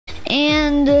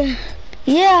And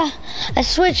yeah, I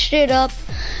switched it up.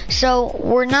 So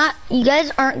you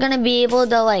guys aren't gonna be able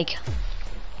to like,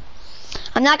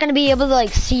 I'm not gonna be able to like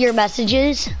see your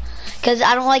messages, because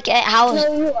I don't like it how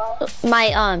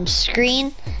my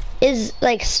screen is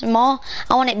like small.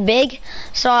 I want it big,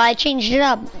 so I changed it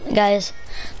up, guys.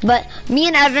 But me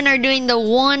and Evan are doing the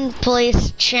one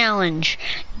place challenge,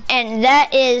 and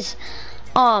that is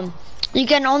you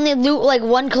can only loot like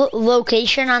one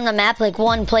location on the map, like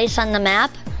one place on the map,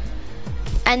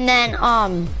 and then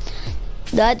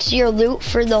that's your loot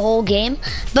for the whole game.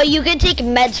 But you can take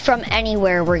meds from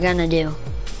anywhere. We're gonna do,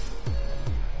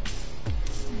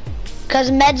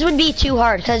 because meds would be too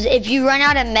hard, because if you run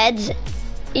out of meds,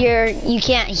 you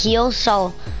can't heal.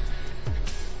 So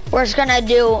we're just gonna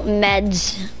do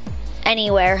meds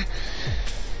anywhere.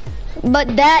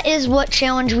 But that is what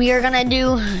challenge we are gonna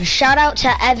do. Shout out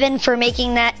to Evan for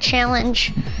making that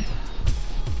challenge.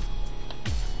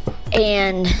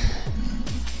 And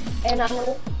I'm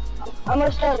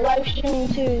gonna start live streaming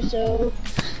too, so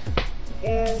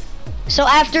yeah. So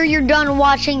after you're done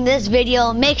watching this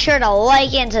video, make sure to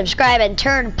like and subscribe and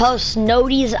turn post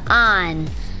noties on.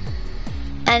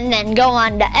 And then go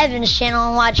on to Evan's channel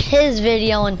and watch his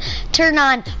video and turn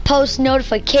on post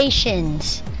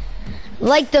notifications.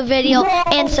 Like the video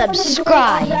and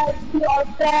subscribe. We are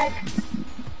back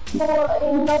for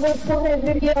another Fortnite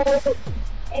video,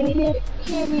 and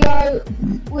here we are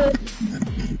with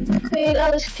Craig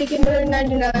Ellis Chicken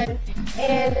 99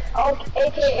 and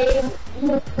aka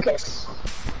Lucas.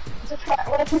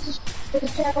 Like his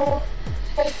channel,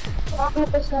 like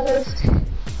with others,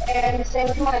 and same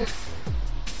with mine.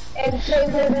 And today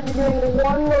we're going to be doing the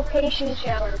one location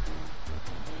challenge.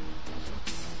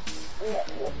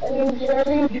 And in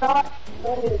every drop,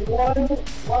 there is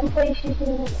one place you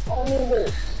can only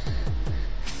loot.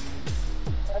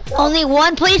 Only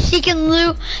one place you can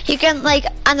loot. You can, like,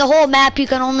 on the whole map, you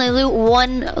can only loot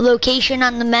one location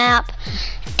on the map.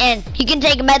 And you can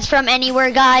take meds from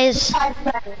anywhere, guys.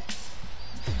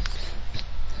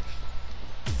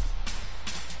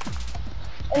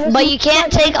 But you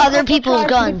can't take other people's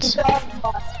guns.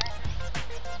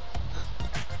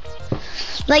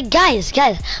 Like, guys,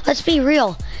 let's be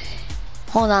real.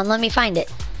 Hold on, let me find it.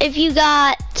 If you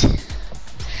got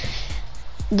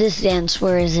this dance,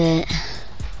 where is it?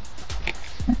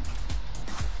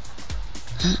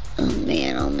 Oh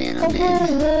man, oh man, oh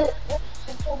man.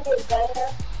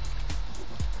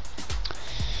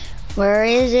 Where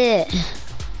is it?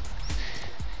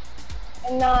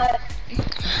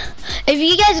 If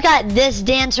you guys got this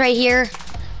dance right here,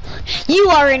 you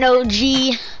are an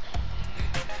OG.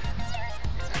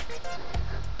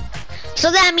 So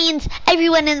that means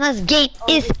everyone in this game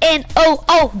is an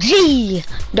OG,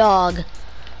 dog.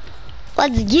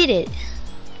 Let's get it.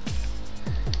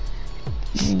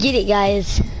 Let's get it,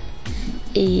 guys.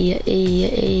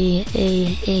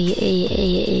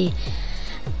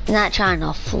 Not trying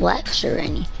to flex or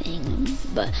anything,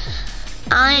 but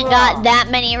I ain't got that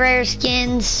many rare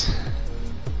skins.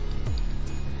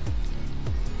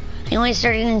 I only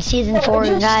started in season 4,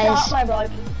 guys.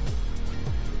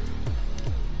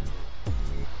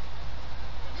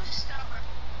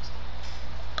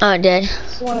 Oh, it did.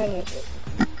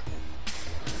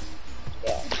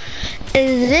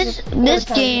 Is this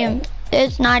game?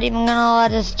 It's not even gonna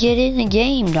let us get in the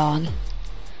game, dog.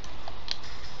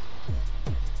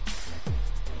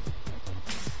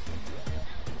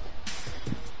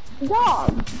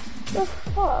 Dog, the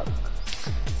fuck?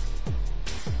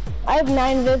 I have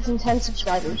 9 vids and 10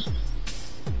 subscribers.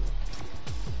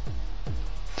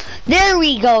 There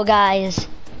we go, guys.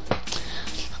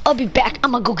 I'll be back.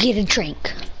 I'm gonna go get a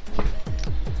drink.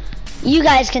 You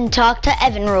guys can talk to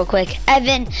Evan real quick.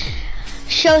 Evan,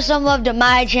 show some love to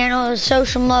my channel, show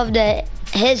some love to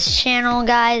his channel,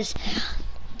 guys.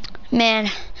 Man,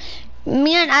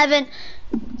 me and Evan,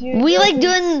 we like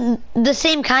doing the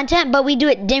same content, but we do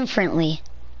it differently.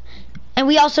 And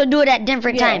we also do it at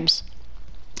different times.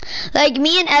 Like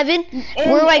me and Evan,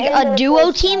 we're like a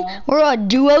duo team. We're a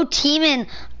duo team in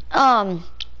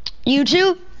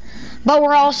YouTube, but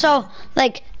we're also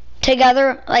like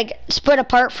together, like split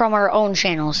apart from our own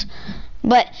channels.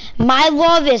 But my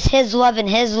love is his love and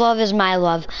his love is my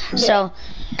love. So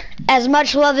as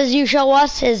much love as you show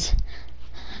us is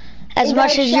as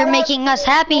much as you're making us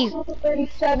happy.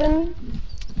 37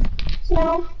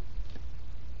 channel.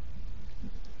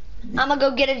 I'm gonna go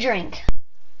get a drink.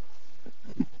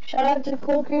 Shout out to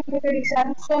Cool Creeper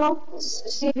 37 channel.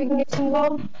 See if we can get some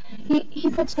love. He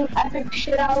put some epic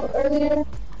shit out earlier.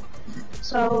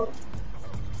 So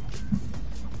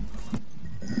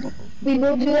we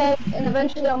will do that, and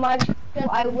eventually on my channel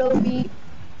I will be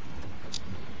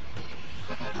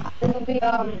We'll be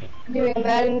doing a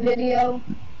Madden video,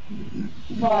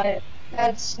 but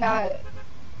that's not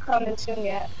coming soon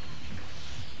yet.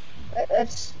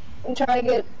 I'm trying to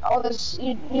get all this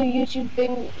new YouTube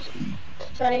things,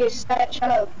 trying to get set,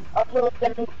 trying to upload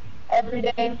them every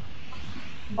day,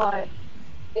 but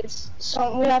it's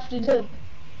something we have to do.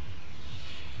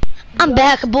 I'm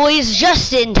back, boys,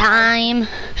 just in time.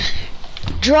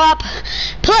 Drop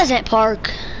Pleasant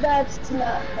Park. That's a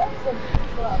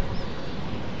problem.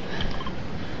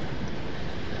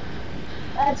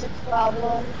 That's a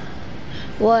problem.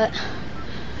 What?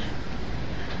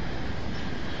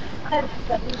 That's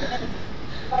a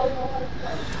problem.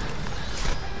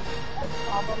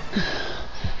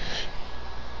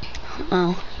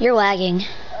 Oh, you're lagging.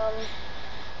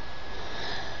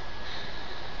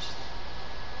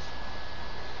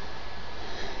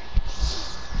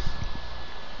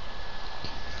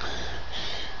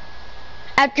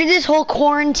 After this whole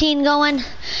quarantine going,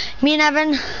 me and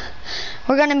Evan,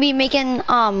 we're gonna be making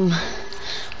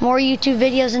more YouTube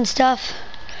videos and stuff.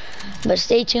 But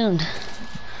stay tuned.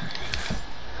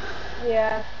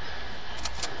 Yeah.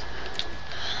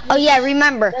 Oh yeah,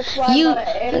 remember,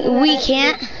 we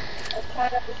can't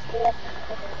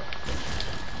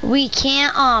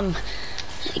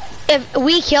if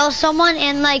we kill someone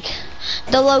in like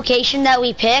the location that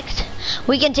we picked,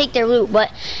 we can take their loot,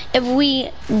 but if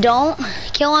we don't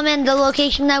kill them in the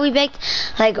location that we picked,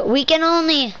 like we can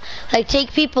only like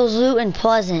take people's loot in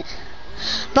Pleasant.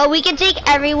 But we can take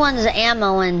everyone's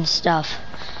ammo and stuff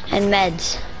and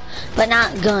meds, but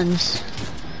not guns.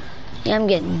 Yeah, I'm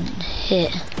getting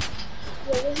hit. Yeah,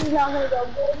 this is not gonna go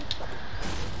good.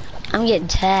 I'm getting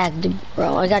tagged,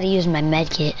 bro. I gotta use my med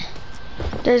kit.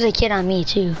 There's a kid on me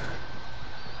too.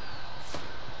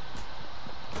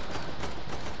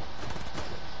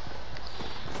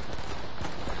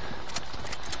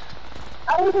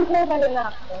 I wasn't care if I did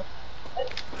not.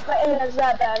 My internet's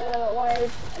that bad. I'm at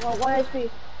 1 HP.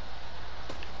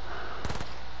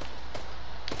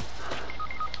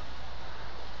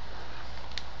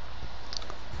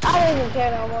 I don't even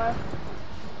care no more.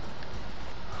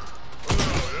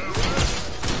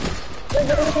 Is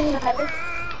there anything in the heaven?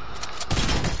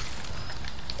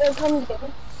 They're coming to me.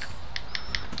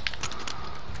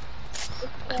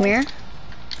 Come here.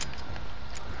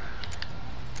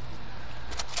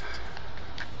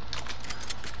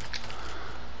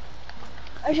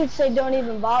 I should say don't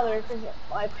even bother because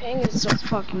my ping is so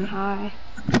fucking high.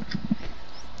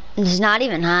 It's not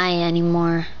even high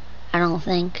anymore, I don't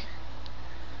think.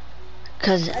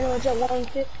 Cause I know it's at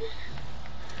 150.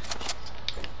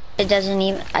 it doesn't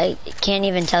even, I can't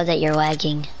even tell that you're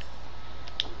lagging.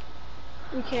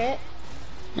 You can't?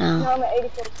 No. No, I'm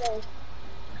at 84K.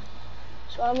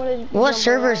 So I'm gonna. What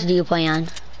servers do you play on?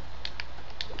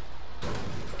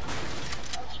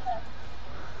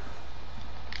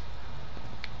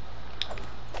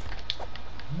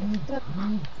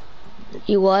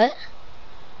 You what?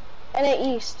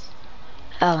 NA East.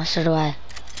 Oh, so do I.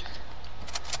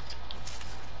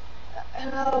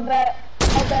 How bad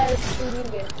do you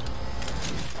get?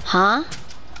 Huh?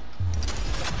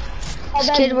 How This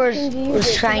bad kid do you was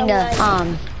get? trying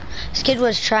to this kid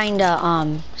was trying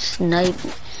to snipe,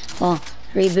 well,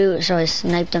 reboot, so I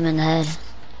sniped him in the head.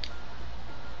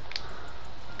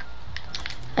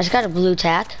 I just got a blue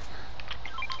tack.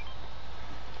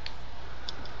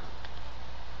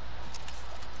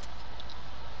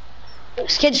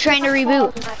 This kid's trying to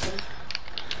reboot.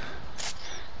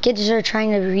 Kids are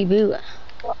trying to reboot.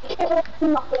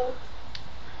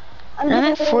 And I'm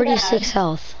at 46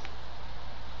 health.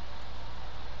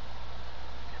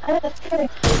 I'm at 30,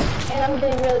 and I'm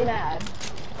getting really mad.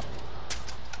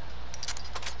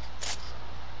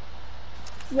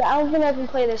 Yeah, I don't think I can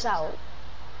play this out.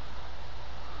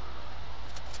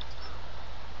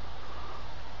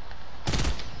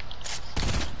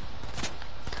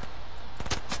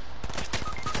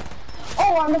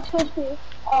 Oh, I'm at 2 HP.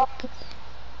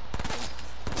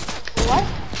 What?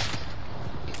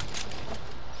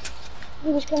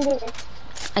 You just couldn't do it.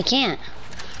 I can't.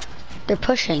 They're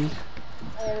pushing.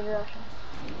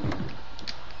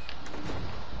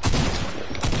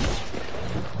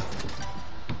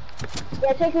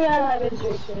 Yeah, take me out of my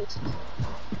misery, please.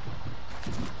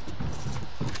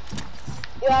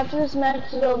 Yo, after this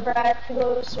match is over, I have to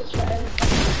go to switch friends.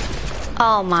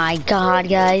 Oh my god,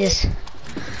 guys.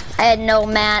 I had no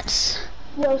mats.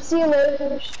 Yo, see you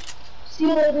later. See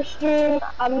you later, stream.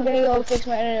 I'm gonna go fix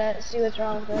my internet, see what's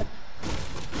wrong with it.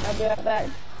 I'll be right back.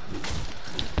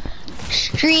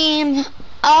 Stream.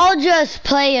 I'll just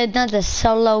play another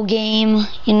solo game,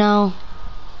 you know.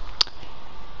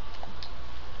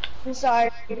 I'm sorry.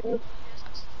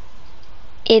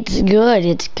 It's good,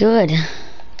 it's good.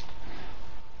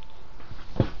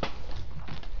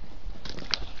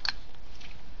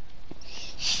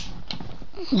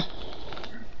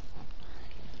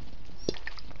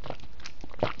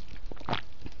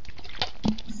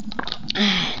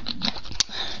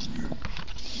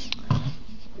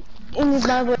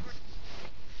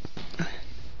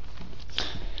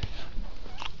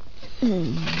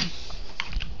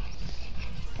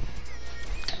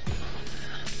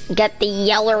 Get the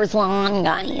yellers on,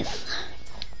 guys.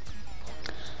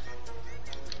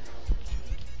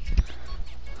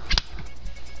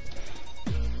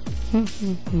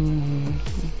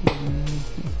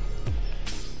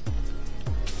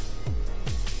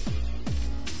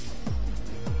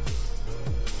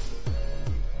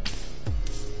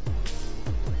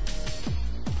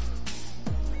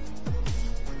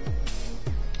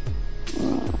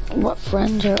 What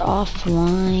friends are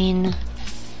offline?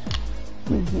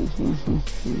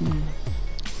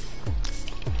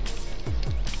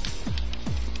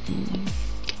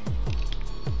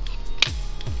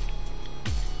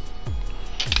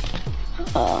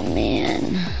 Oh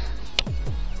man.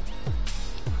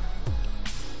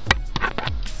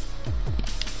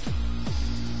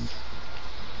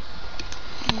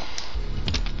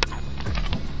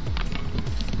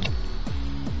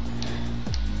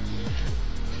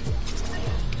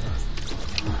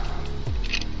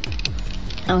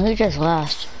 Oh, who just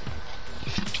lost?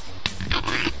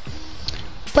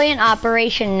 Play an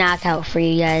Operation Knockout for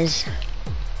you guys.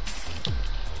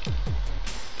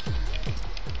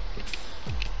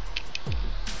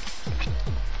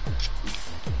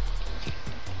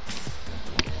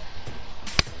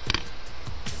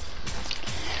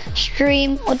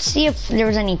 Stream, let's see if there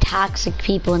was any toxic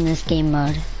people in this game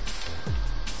mode.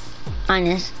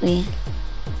 Honestly.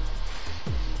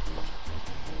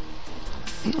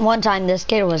 One time this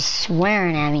kid was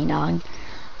swearing at me, dog.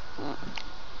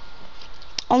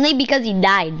 Only because he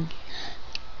died.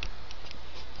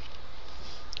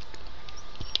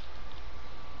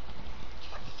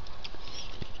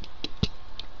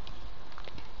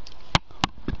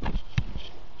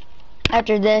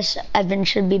 After this, Evan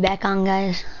should be back on,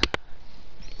 guys.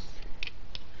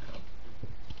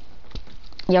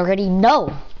 You already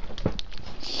know.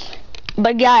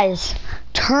 But guys,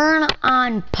 turn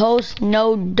on post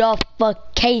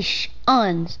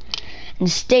notifications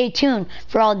and stay tuned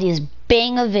for all these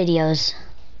banger videos.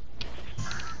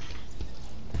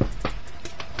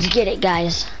 Let's get it,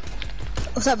 guys.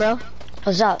 What's up, bro?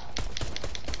 What's up?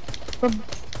 Bro,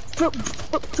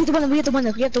 we have to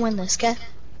win this, okay?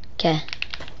 Okay.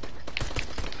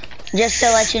 Just to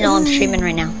let you know, I'm streaming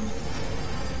right now.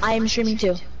 I am streaming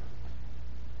too.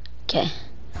 Okay.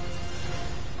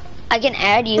 I can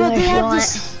add you if you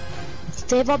want.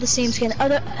 They have all the same skin.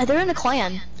 They're in a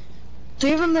clan.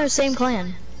 3 of them are the same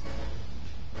clan.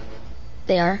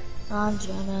 They are?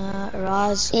 Jenna,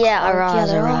 Roz. Yeah,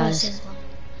 Roz.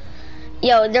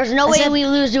 Yo, there's no way we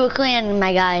lose to a clan,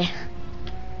 my guy.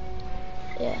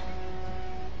 Yeah.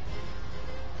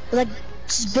 But like,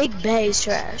 this Big Bay's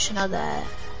trash, you know that.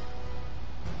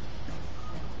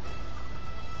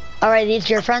 Alright, these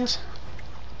your friends?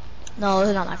 No,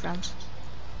 they're not my friends.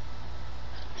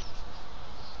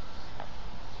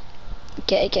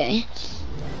 Okay.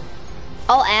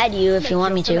 I'll add you if you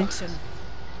want me to.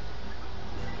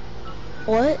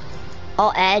 What?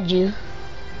 I'll add you.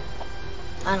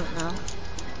 I don't know.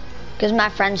 Cause my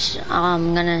friends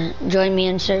gonna join me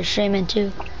and start streaming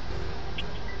too.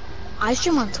 I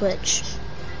stream on Twitch.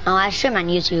 Oh, I stream on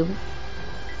YouTube.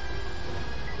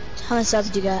 How many subs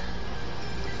do you got?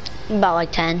 About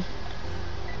like 10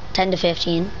 to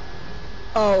 15.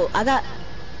 Oh, I got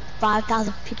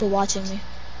 5,000 people watching me.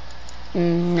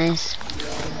 Nice.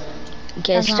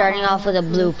 Okay, starting off with a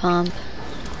blue pump.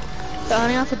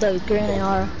 Starting off with the green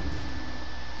AR.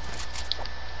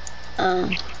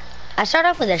 I start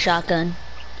off with a shotgun.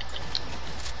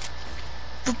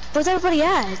 Where's everybody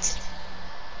at?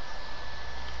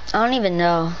 I don't even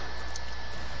know.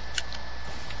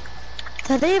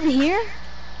 Are they over here?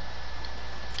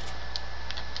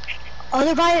 Oh,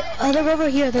 they're over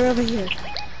here. They're over here.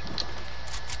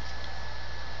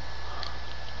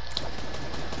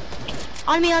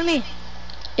 On me.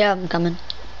 Yeah, I'm coming.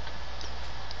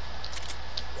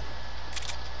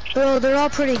 Bro, they're all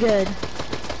pretty good.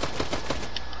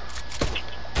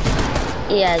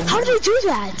 Yeah. How did they do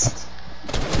that?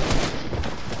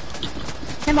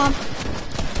 Hey, Mom.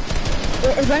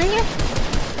 Is running here?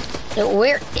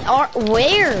 Where?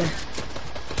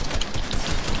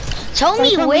 Tell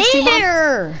me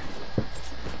where!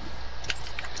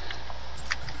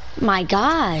 My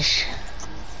gosh.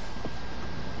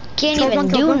 Can't even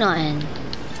do nothing.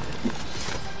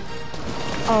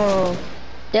 Oh.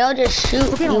 They'll just shoot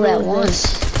We're gonna you at lose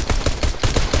once. this.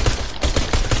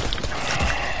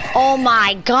 Oh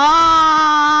my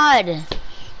god!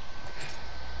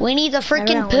 We need the We're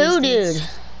freaking gonna lose poo, this. dude.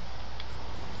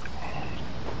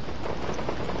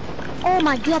 Oh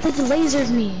my god, they just lasered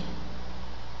me.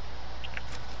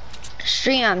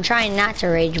 Stream, I'm trying not to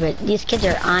rage, but these kids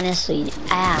are honestly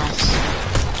ass.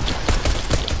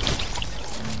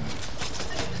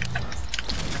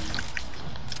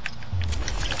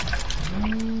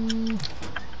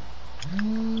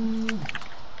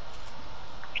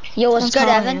 Yo, what's good,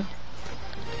 Evan?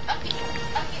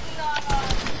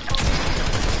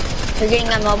 You're getting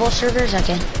on mobile servers?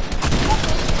 Okay.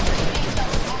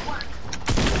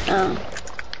 Oh,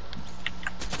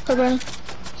 Hey, Brandon.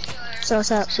 So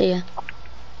what's up? see ya.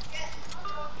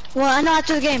 Well, I know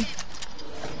after the game.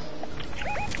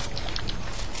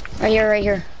 Right here, right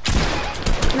here.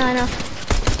 No, I know.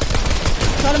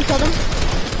 Killed him.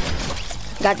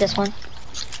 Got this one.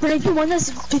 But if you win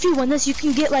this, you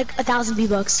can get like 1,000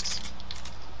 V-Bucks.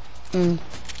 Mm.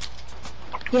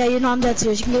 Yeah, you know I'm dead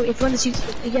serious. You can get, if you win this, you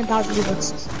get 1,000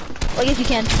 V-Bucks. Like if you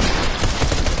can.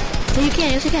 No, you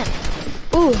can. Yes, you can.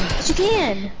 Ooh, yes, you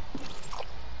can.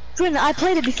 Brandon, I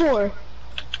played it before.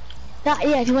 Yeah,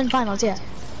 if you win finals, yeah.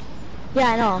 Yeah,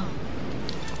 I know.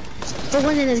 We're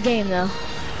winning this game though.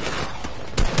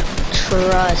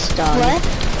 Trust, dog. What?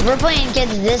 We're playing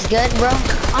kids this good, bro.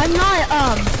 I'm not,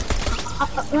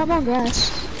 I'm on grass.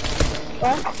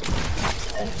 What?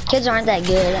 Kids aren't that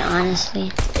good,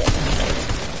 honestly.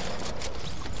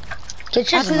 Kids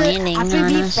just landing after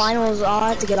on the us. finals, I'll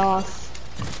have to get off.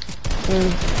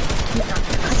 Mm.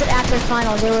 I said after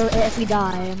finals, if we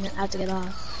die, I have to get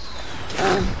off.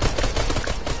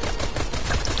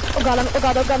 Oh god, oh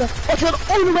god. I killed him.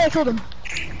 Oh no way, I killed him.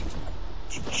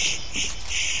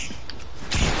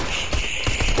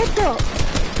 What the?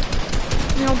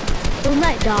 You know, we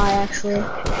might die actually.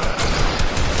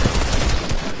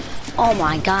 Oh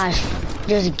my gosh.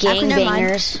 Just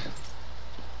gangbangers.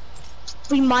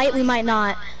 We might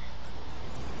not.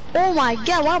 Oh my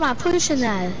god, why am I pushing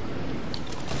that?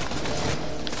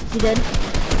 You did?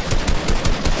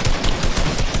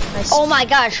 Nice. Oh my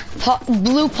gosh.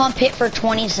 Blue pump hit for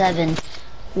 27.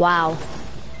 Wow.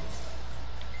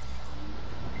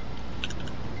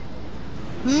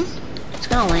 It's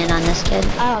gonna land on this kid.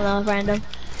 I don't know, random.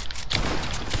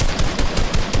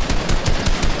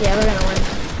 Yeah, we're gonna win.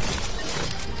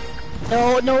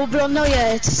 No, bro, no,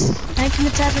 yeah, it's 19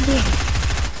 to 17.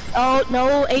 Oh,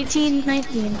 no, 18,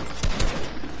 19.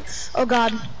 Oh,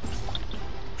 God.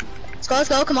 Let's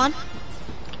go, come on.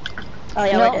 Oh,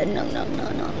 yeah, No, we're dead. no.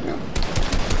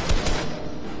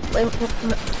 Wait,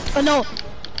 oh, no.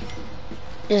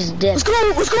 Just dip. Let's go,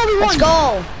 we won. Let's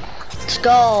go. Let's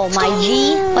go, my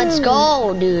G. Let's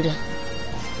go, dude.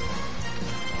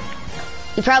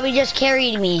 You probably just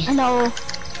carried me. I know.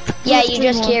 Yeah, have you 3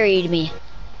 just more. carried me.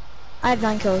 I have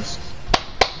 9 kills.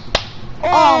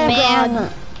 Oh, man.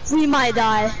 God. We might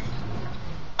die.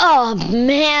 Oh,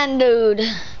 man, dude.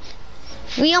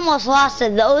 We almost lost to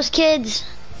those kids.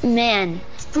 Man,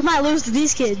 We might lose to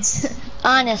these kids.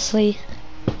 honestly.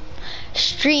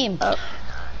 Stream. Oh.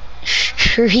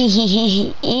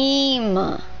 Stream.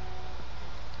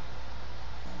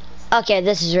 Okay,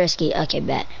 this is risky. Okay,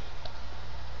 bet.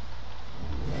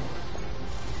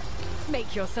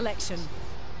 Make your selection.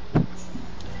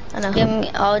 I know.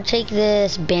 I'll take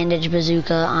this bandage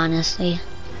bazooka, honestly.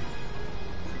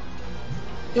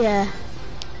 Yeah.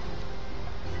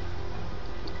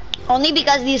 Only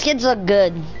because these kids look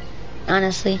good,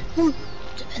 honestly.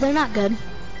 They're not good.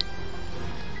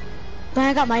 But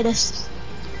I got Midas.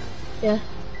 Yeah.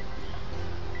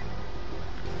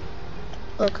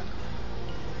 Look.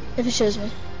 If it shows me.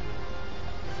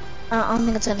 I don't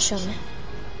think it's gonna show me.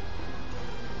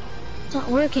 It's not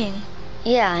working.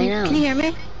 Yeah, I know. Can you hear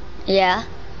me? Yeah.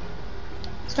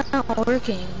 It's not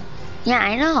working. Yeah,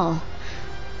 I know.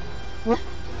 What?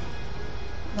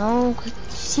 No,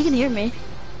 he can hear me.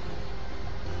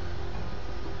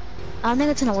 I don't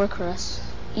think it's gonna work for us.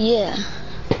 Yeah.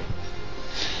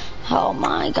 Oh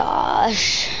my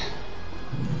gosh.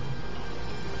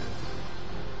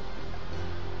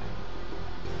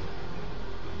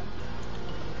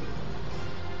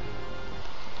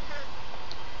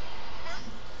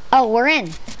 Oh, we're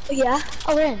in. Yeah?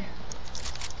 Oh, we're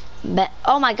in.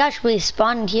 Oh my gosh, we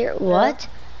spawned here. What?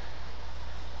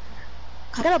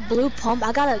 I got a blue pump.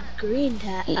 I got a green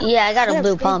tag. Yeah, I got a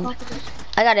blue pump.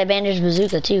 I got a bandage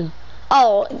bazooka too.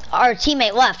 Oh, our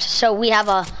teammate left, so we have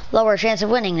a lower chance of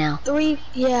winning now. 3,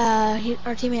 yeah,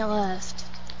 our teammate left.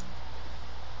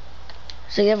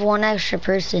 So you have one extra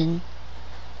person.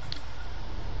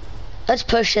 Let's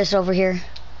push this over here.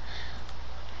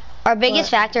 Our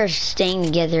biggest factor is staying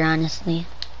together, honestly.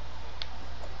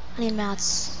 I need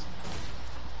mats.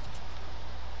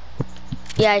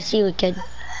 Yeah, I see you, kid.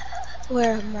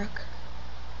 Where, Mark?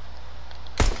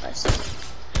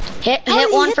 Hit How did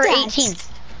he one hit for that? 18.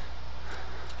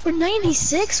 For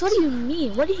 96? What do you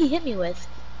mean? What did he hit me with?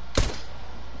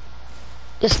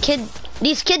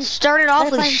 These kids started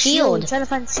off with shield. Trying to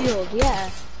find shield, yeah.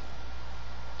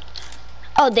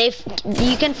 Oh,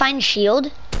 you can find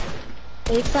shield?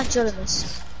 Yeah, you can find shield in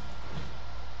this.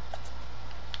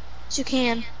 Yes, you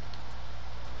can.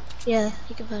 Yeah,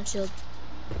 you can find shield.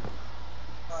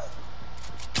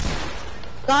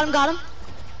 Got him.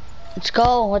 Let's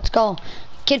go.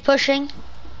 Kid pushing.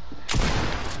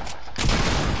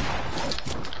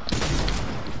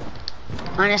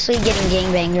 Honestly, getting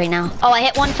gangbanged right now. Oh, I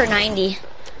hit one for 90.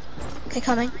 Okay,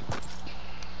 coming.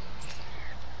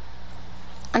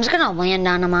 I'm just gonna land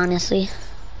on him, honestly.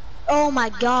 Oh my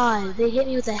god, they hit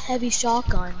me with a heavy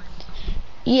shotgun.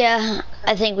 Yeah,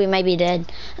 I think we might be dead.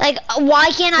 Like,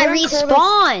 why can't I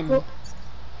respawn?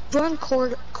 We're in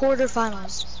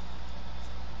quarterfinals.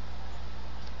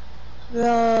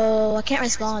 Bro, I can't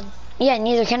respawn. Yeah,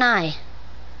 neither can I.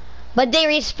 But they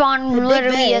respawn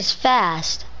literally as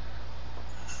fast.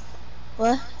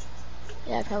 What?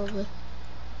 Yeah, probably.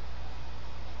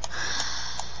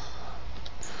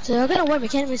 So they're gonna win, we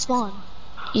can't respawn.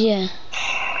 Yeah.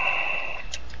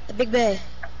 The Big Bay.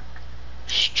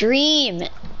 Stream.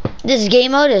 This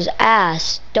game mode is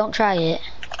ass. Don't try it.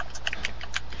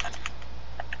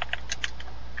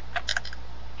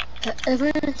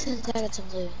 Everyone's attacked some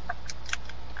loot.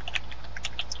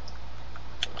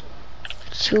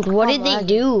 Dude, what did they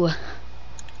do?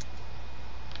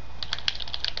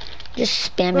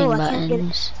 Just spamming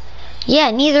buttons.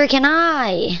 Yeah, neither can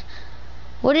I.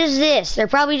 What is this? They're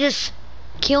probably just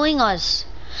killing us.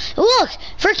 Look,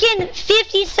 freaking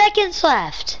 50 seconds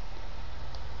left.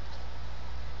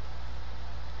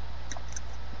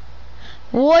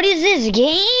 What is this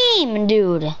game,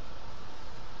 dude?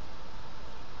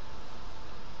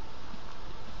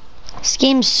 This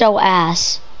game's so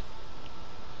ass.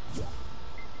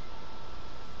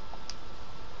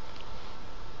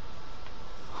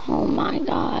 Oh my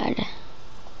god.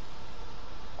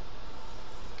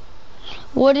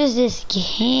 What is this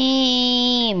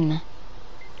game?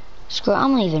 Screw,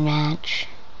 I'm leaving match.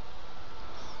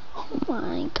 Oh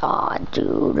my god,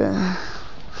 dude.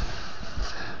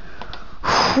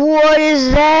 What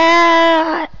is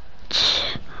that?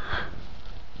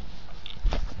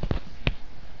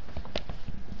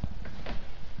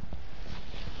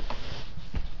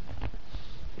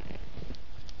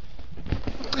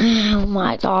 Oh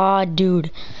my god,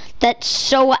 dude. That's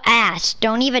so ass.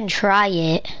 Don't even try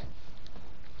it.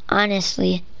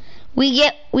 Honestly. We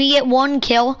get one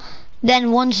kill,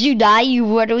 then once you die, you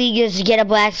literally just get a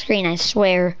black screen, I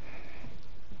swear.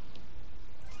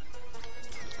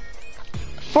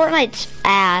 Fortnite's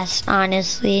ass,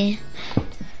 honestly.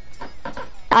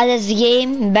 This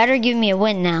game better give me a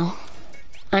win now.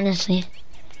 Honestly.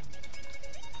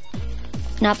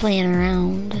 Not playing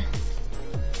around.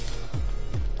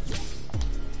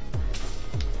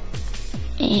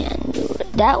 And dude,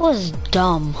 that was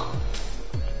dumb.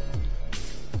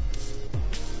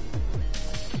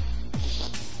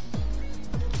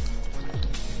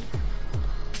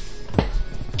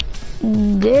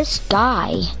 This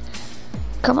guy.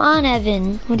 Come on,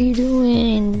 Evan. What are you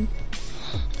doing?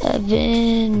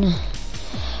 Evan.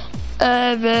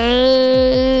 Evan.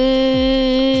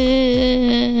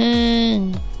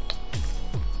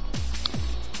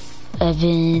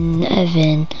 Evan.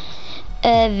 Evan.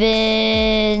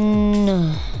 Evan.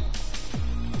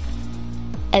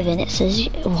 Evan, it says,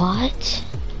 what?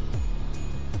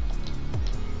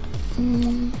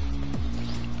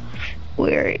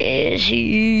 Where is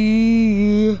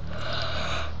he?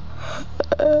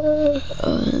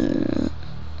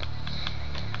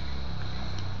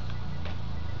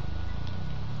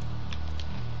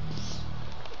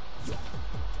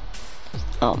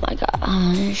 Oh my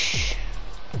gosh.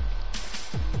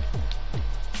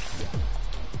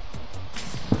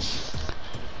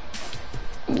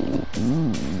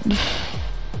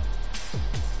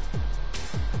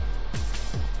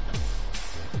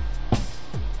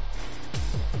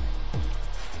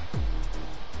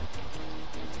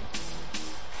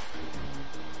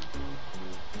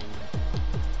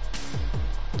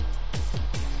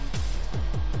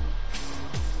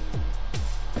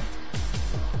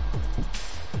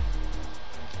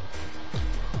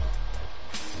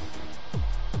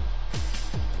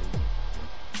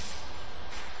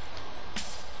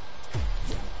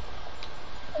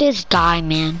 This guy,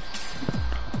 man.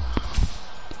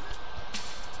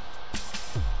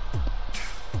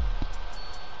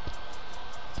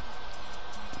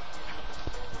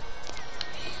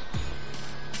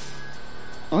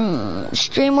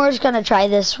 Streamer's gonna try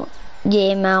this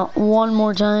game out one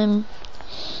more time.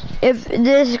 If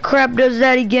this crap does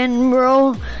that again,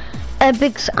 bro,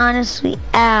 Epic's honestly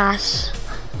ass.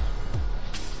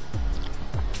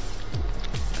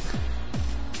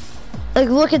 Like,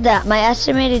 look at that. My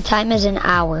estimated time is an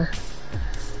hour.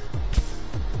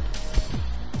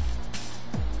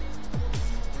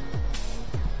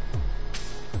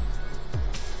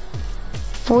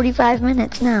 "45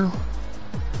 minutes now.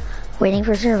 Waiting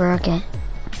for server, okay.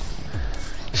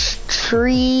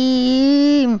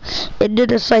 Stream. It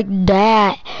did us like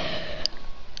that.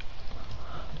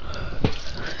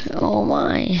 Oh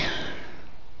my.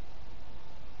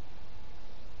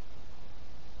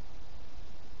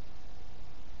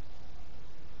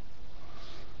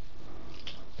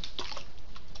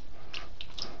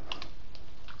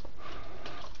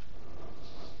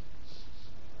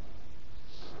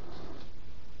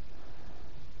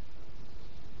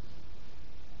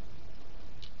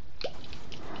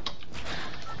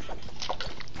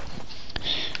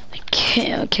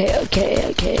 Okay.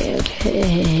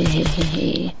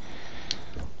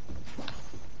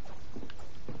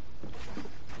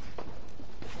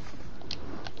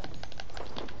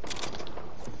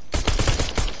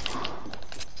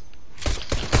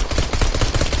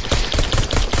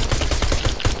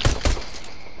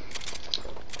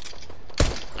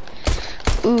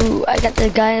 Ooh, I got the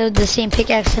guy with the same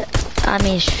pickaxe on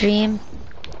my stream.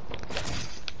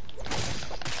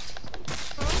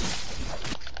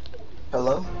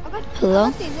 Hello? Hello? I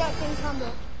got the exact same combo.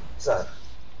 What's up?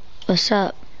 What's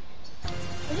up? I'm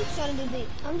just trying to do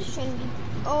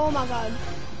oh my god.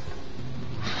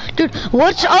 Dude,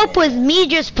 what's up with me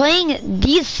just playing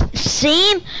these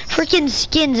same freaking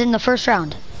skins in the first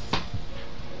round?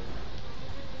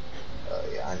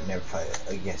 Yeah, I never played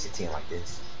against a team like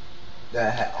this.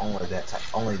 That had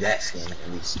only that skin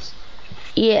at least.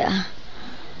 Yeah.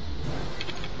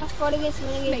 I fought against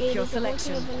Renegade Make your Ages,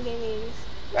 selection. Renegade Ages.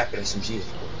 Rapid SMG,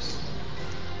 of course.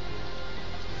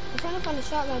 I'm trying to find a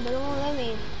shotgun, but it won't let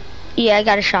me. Yeah, I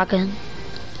got a shotgun.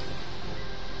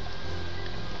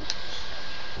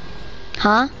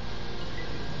 Huh?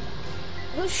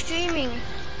 Who's streaming?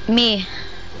 Me.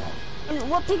 And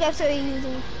what pickaxe are you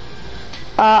using?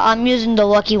 I'm using the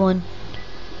lucky one.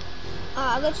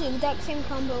 I got the exact same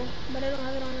combo, but I don't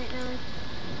have it on right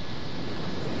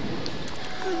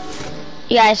now.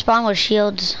 Yeah, I spawned with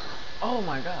shields. Oh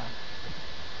my god.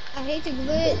 I hate the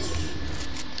glitch.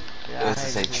 Yeah, This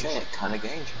is a trick kind of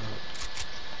game.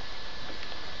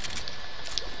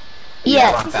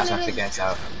 Yeah. I'm fast enough to get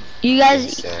out. You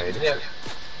guys, Yeah.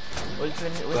 What you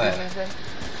gonna say? Go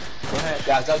ahead.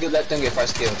 Guys, don't give that thing your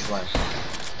first kill. Explain.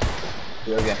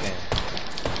 You already got him.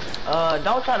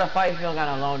 Don't try to fight if you don't got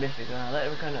a long distance gun. Let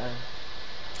him kind of.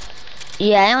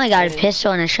 yeah, I only got a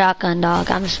pistol and a shotgun, dog.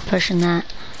 I'm just pushing that.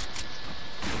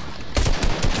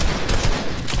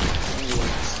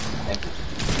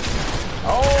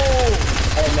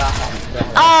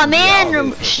 Oh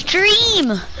man,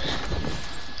 stream.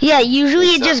 Yeah, usually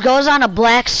it just goes on a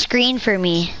black screen for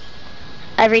me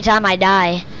every time I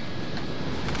die.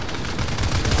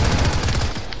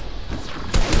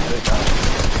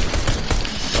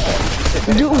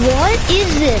 Dude, what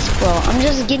is this, bro? I'm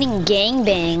just getting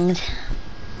gangbanged.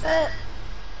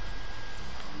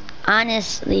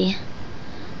 Honestly.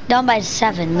 Down by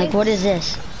 7. Like, what is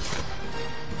this?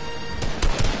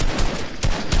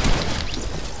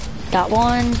 Got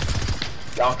one.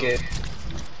 Donkey.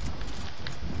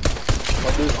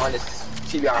 What dude on this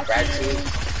TV on gratitude?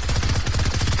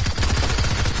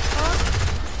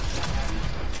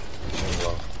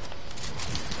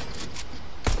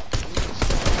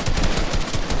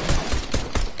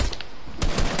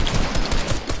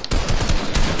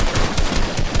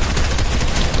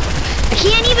 I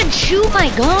can't even shoot my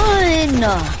gun.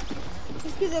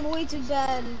 It's because I'm way too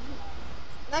bad.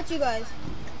 Not you guys.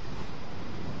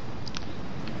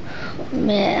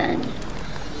 Man. If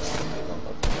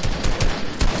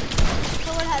I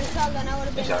would have had a shotgun, I would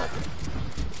have been.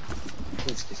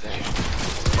 Please get that.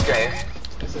 Okay.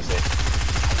 This is it.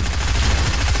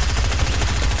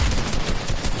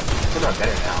 We're not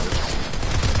better now.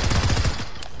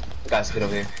 Guys, get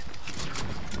over here.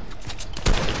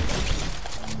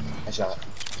 Nice shot.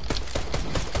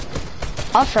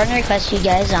 I'll friend request you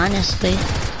guys, honestly.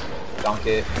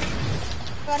 Donkey.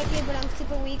 Got a kid, but I'm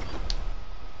super weak.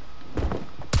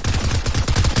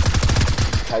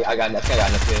 I got enough. I got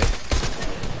enough here.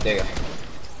 There you go.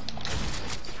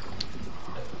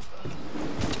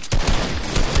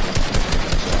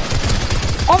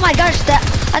 Oh my gosh,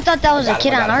 I thought that was a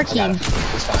kid on our team.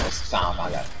 It's fine. It's fine. I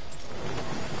got it.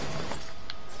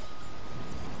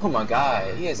 Oh my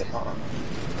god, he has a bomb.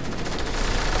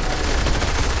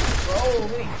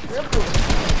 Oh, we triple.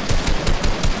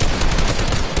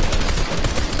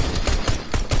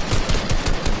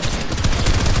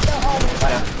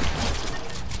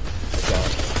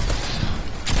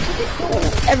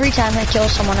 Every time I kill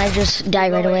someone, I just die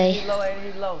right away. He's low,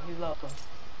 he's low, he's low.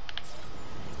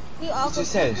 He It also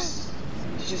just says,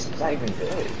 it's just not even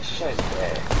good. It's just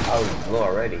bad. I was low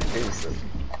already previously.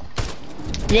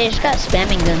 They just got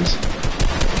spamming guns.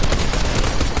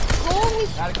 holy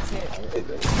Gotta get Really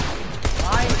good.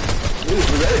 fine. Dude,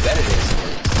 we're really better at this.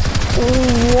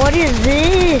 Ooh, what is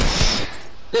this?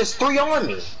 There's 3 on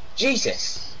me.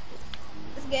 Jesus.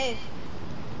 this game.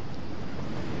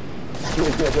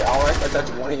 Alright, I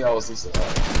touched one of y'all was so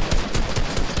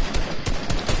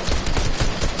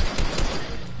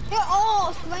They're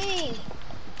all swinging.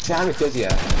 See how many kills you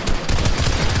have?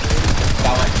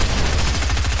 Got one.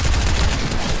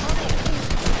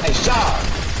 Hey, Shaw!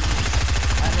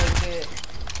 I know it.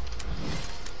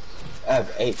 I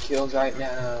have 8 kills right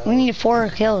now. We need 4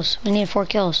 kills. We need 4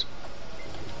 kills.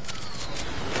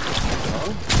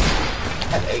 Huh?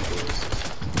 I have 8 kills.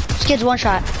 This kid's one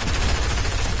shot.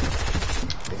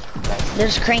 They're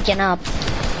just cranking up.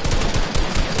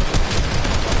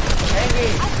 Heavy.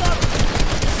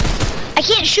 I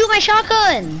can't shoot my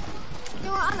shotgun. You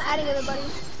know what? I'm adding everybody.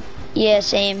 Yeah,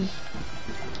 same. You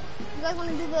guys want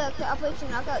to do the Operation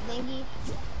Knockout Dengue?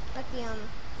 Like the,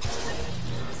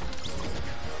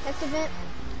 next event?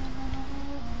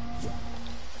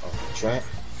 Oh, Trent.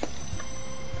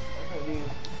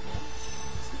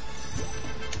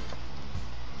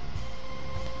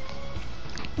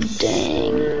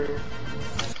 Dang.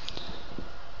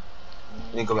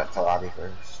 Let me go back to lobby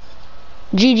first.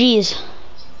 GG's.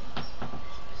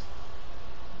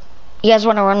 You guys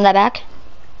want to run that back?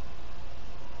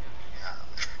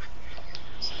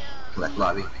 Go back to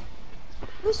lobby.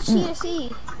 Who's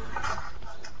TSC?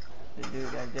 The dude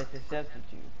that just accepted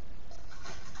you.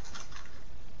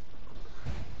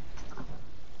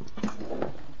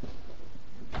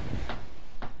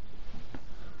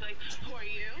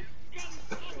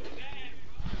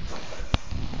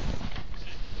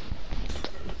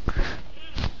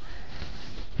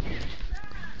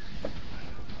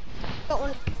 Don't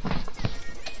want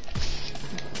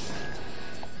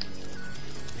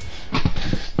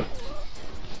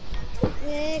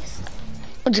Next.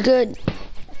 What's good?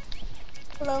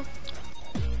 Hello.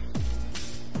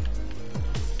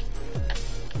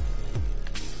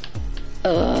 I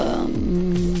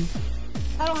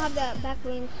don't have that back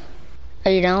bling. Oh,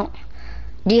 you don't?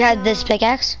 Do you have this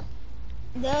pickaxe?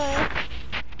 Duh.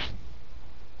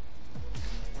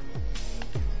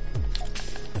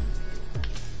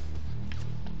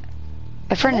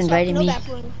 My friend Guess what? invited No me. back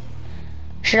bling.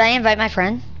 Should I invite my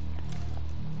friend?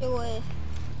 It would.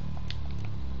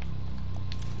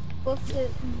 Both the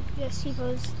TSC.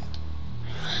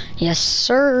 Yes,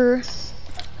 sir.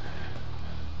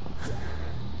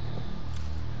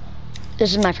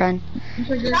 This is my friend.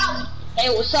 Hey,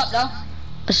 what's up, though?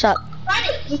 What's up?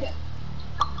 Friday.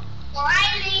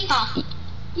 Huh.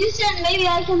 You said maybe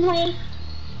I can play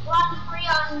Block 3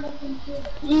 on the computer.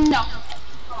 No.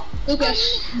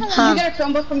 Lucas, Huh? you get a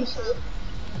Chromebook from the school?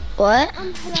 What?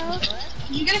 Hello.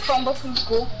 You get a Chromebook from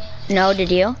school? No, did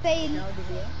you? Fade.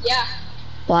 Yeah.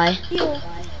 Why? You.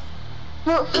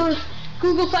 For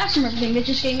Google Classroom and everything, they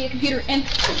just gave me a computer and...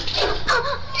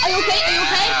 Are you okay? Are you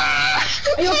okay?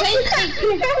 Are you okay? Hey, come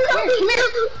here.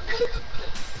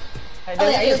 Hey, Oh,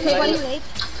 yeah, are you okay, buddy? Late.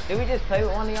 did we just play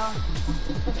with one of y'all?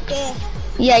 Yeah.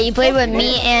 Yeah, you played with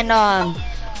me and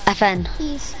FN.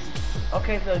 Peace.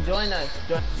 Okay, so join us.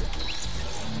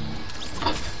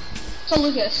 So,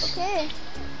 Lucas. Okay.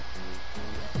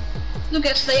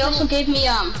 Lucas, they also gave me,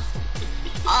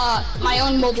 my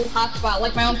own mobile hotspot,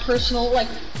 like my own personal, like,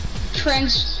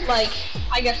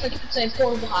 I guess like you could say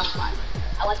portable hotspot.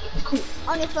 I like it. It's cool.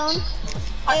 On your phone?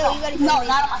 Hey, yo, you gotta No, get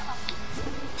not on my phone.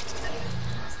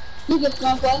 Lucas, you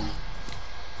want to play?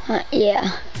 Yeah.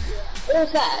 What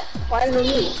was that? Why did we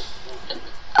leave?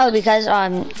 Oh, because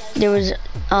there was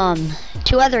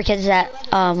 2 other kids that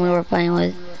we were playing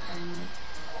with.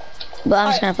 But I'm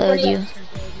just gonna play with you.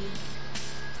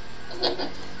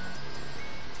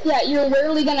 Yeah, you're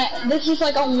rarely gonna. This is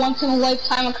like a once in a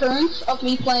lifetime occurrence of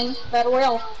me playing Battle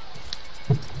Royale.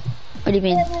 What do you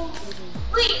mean?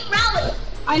 Wait, Rowley!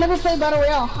 I never play Battle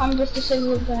Royale. I'm just a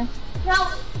single guy.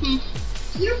 Rowley,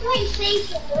 You're playing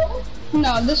Safe World?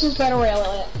 No, this is Battle Royale,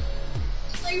 Elliot.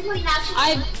 so you're playing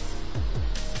National?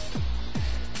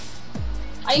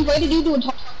 I invited you to a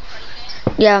talk.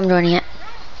 Yeah, I'm joining it.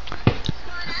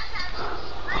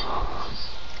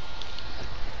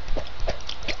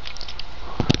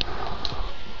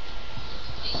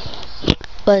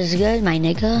 What's good, my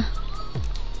nigga?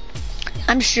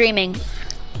 I'm streaming.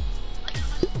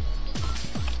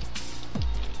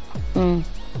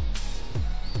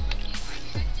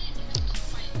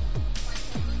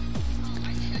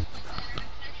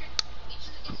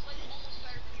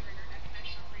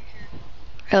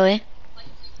 Really?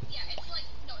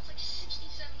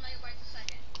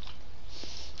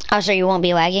 Oh, so you won't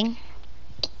be lagging?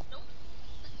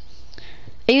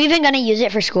 Are you even gonna use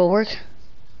it for schoolwork?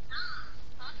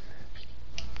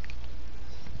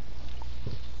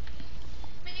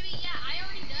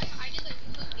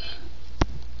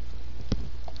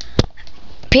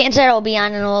 Peyton said it'll be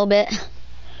on in a little bit.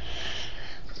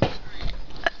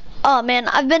 Oh man,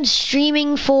 I've been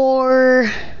streaming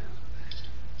for...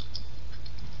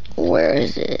 Where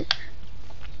is it?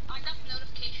 I got the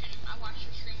notification. I watched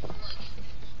your stream for like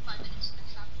 5 minutes and then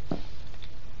stopped.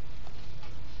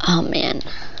 Oh man.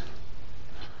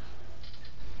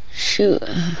 Shoot.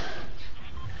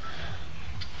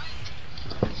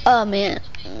 Oh man.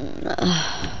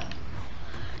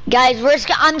 Guys,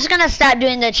 I'm just gonna stop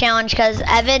doing the challenge because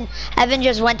Evan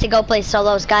just went to go play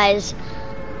solos, guys.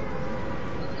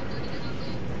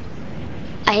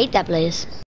 I hate that place.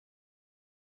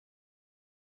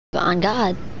 On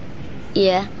God.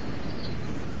 Yeah.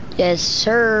 Yes,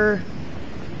 sir.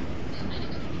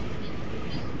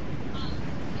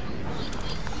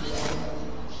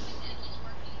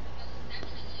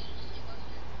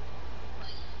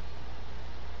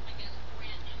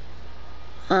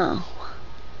 Oh.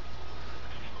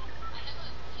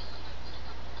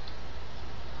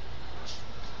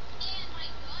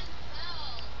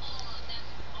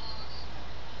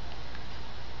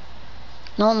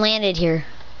 No one landed here.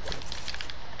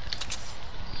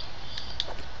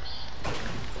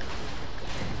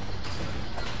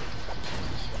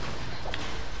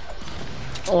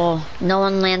 Oh, no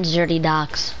one lands Dirty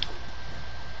Docks.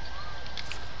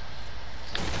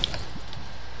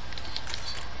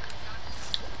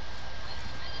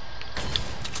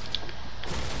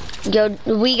 Yo,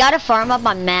 we gotta farm up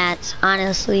on mats,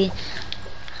 honestly.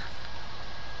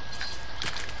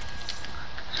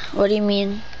 What do you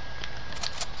mean?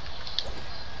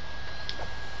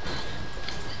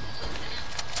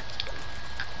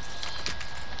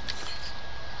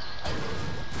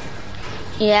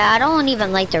 Yeah, I don't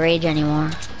even like to rage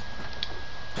anymore.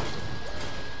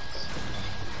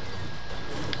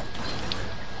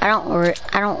 I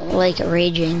don't like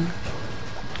raging.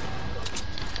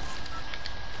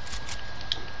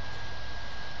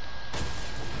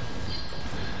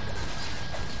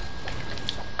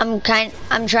 I'm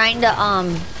trying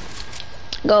to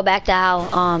go back to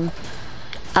how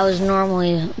I was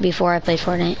normally before I played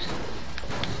Fortnite.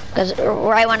 Because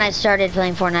right when I started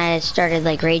playing Fortnite, I started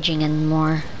like raging and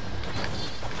more.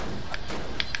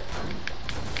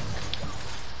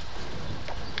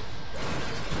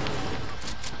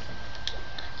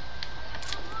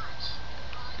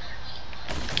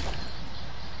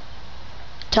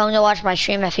 Tell him to watch my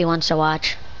stream if he wants to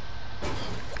watch.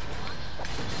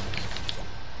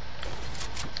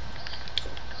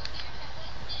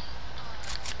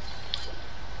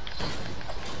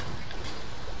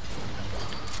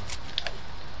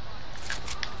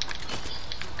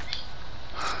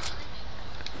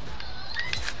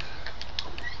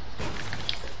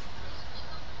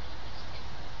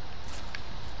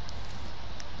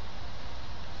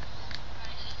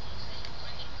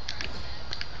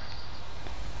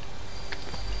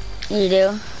 You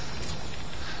do?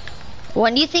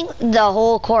 When do you think the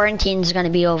whole quarantine's gonna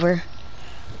be over?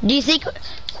 Do you think...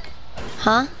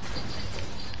 Huh?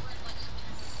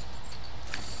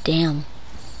 Damn.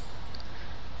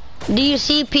 Do you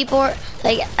see people,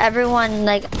 like everyone,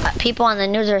 like people on the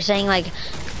news are saying like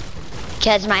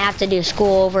kids might have to do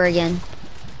school over again?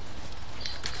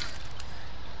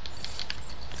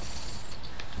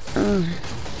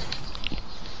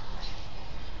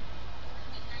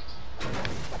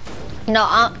 No,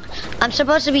 I'm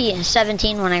supposed to be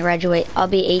 17 when I graduate. I'll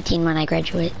be 18 when I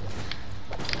graduate.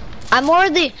 I'm more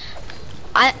the...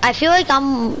 I feel like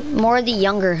I'm more the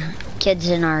younger kids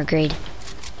in our grade.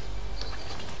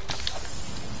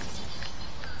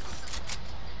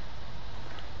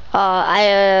 I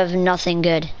have nothing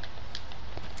good.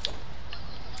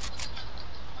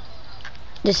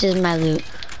 This is my loot.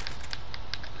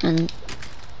 And...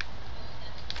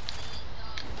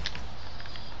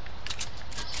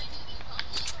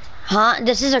 Huh?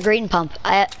 This is a green pump.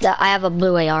 I have a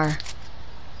blue AR.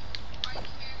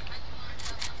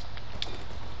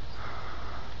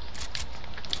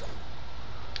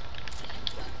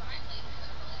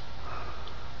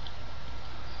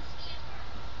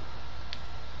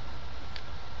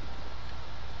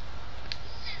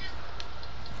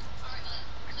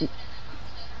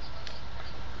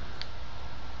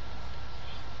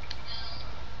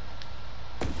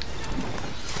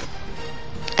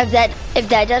 If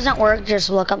that doesn't work, just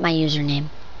look up my username.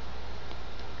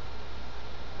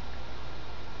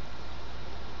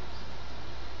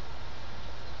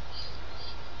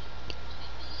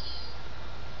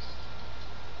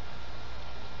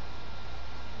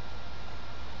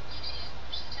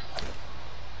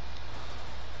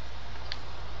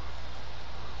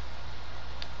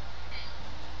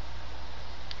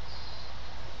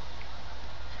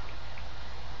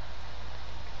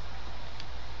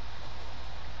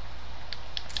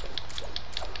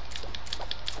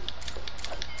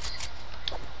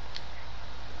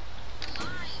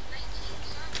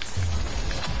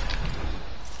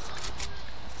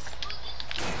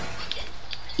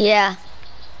 Yeah.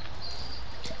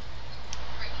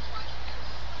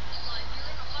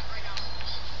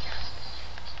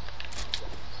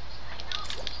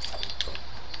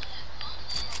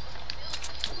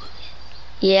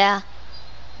 Yeah.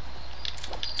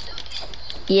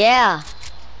 Yeah.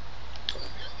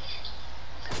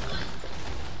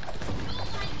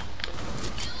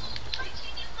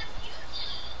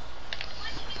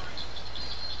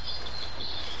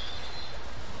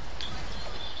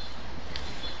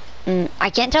 I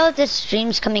can't tell if this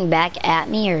stream's coming back at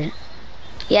me or...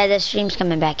 Yeah, this stream's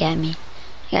coming back at me.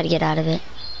 I gotta get out of it.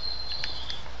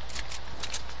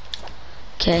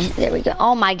 Okay, there we go.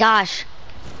 Oh my gosh.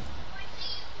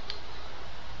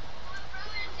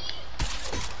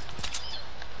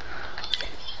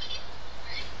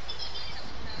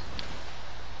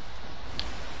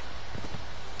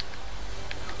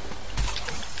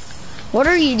 What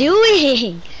are you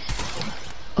doing?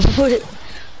 What?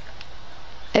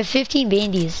 I have 15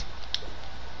 bandies.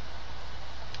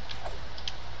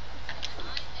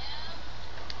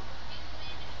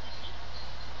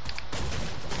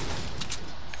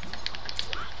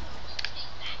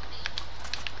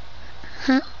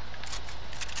 Huh?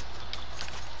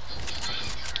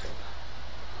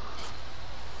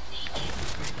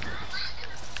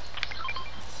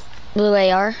 Blue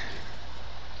AR.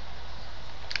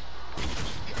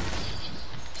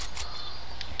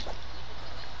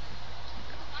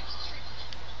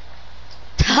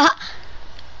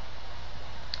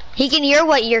 He can hear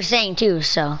what you're saying too,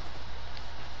 so.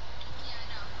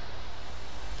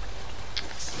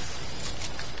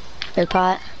 Big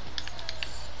pot.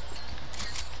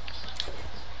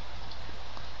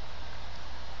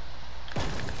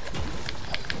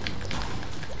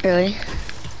 Really?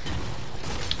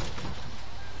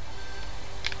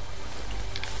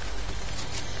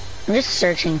 I'm just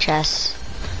searching chests.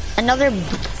 Another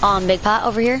big pot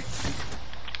over here.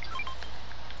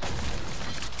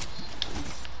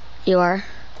 You are.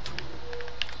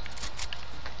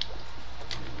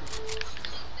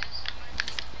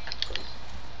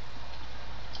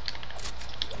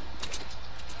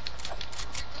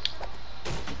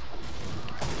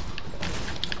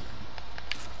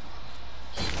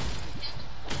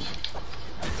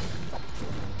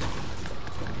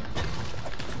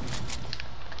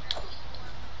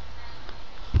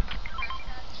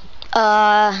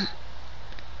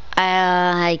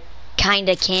 I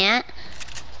kinda can't.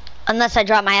 Unless I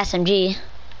drop my SMG.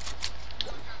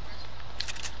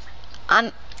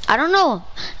 I don't know.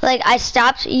 Like, I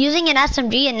stopped using an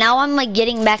SMG and now I'm like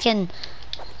getting back in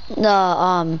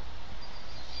the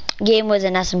game with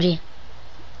an SMG.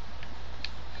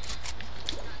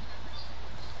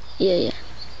 Yeah.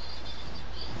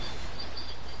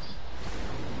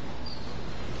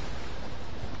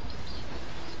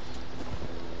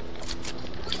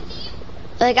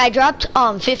 Like, I dropped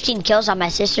 15 kills on my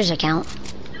sister's account.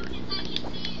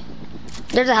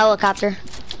 There's a helicopter.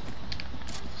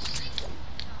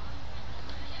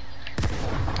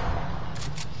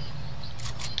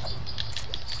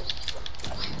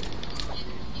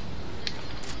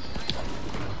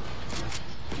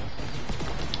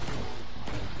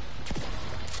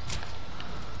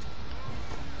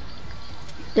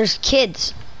 There's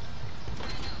kids.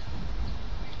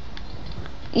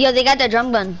 Yo, they got the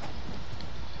drum gun.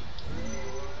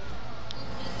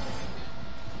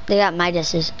 They got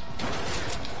Midas's.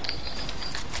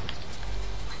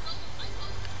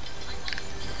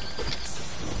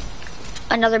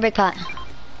 Another big pot.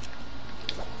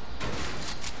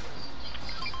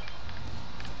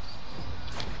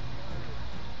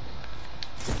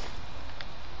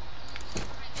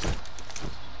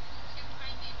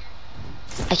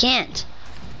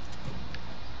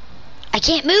 I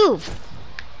can't move.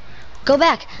 Go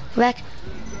back.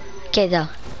 Okay, though.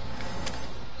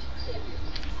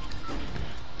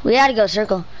 We gotta go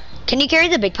circle. Can you carry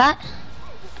the big pot?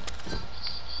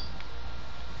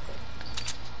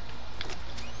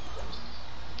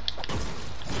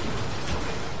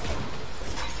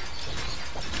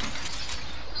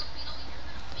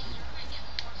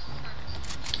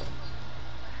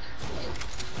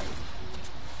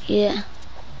 Yeah.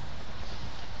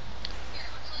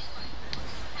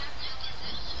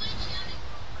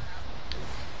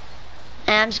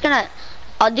 And I'm just gonna,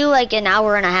 I'll do like an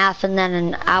hour and a half and then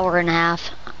an hour and a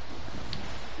half.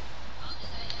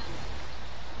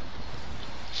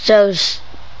 So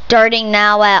starting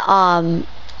now at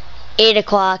 8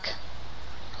 o'clock,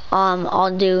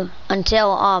 I'll do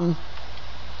until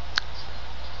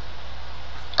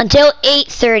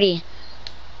 8:30.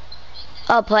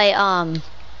 I'll play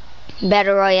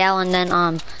Battle Royale, and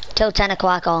then till 10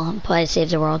 o'clock I'll play Save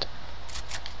the World.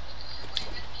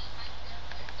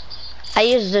 I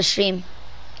use the stream.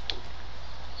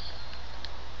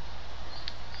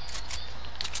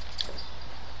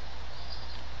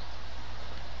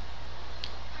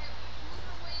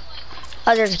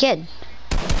 Oh, there's a kid.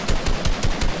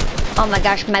 Oh my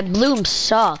gosh, my bloom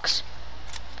sucks.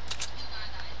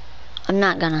 I'm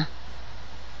not gonna.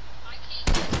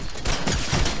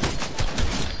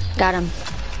 Got him.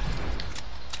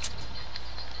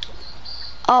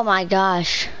 Oh my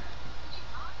gosh.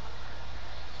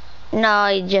 No,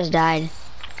 he just died.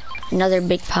 Another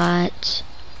big pot.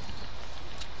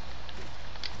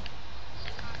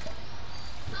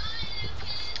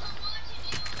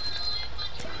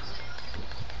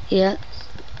 Yeah.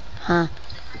 Huh.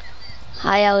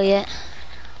 Hi, Elliot.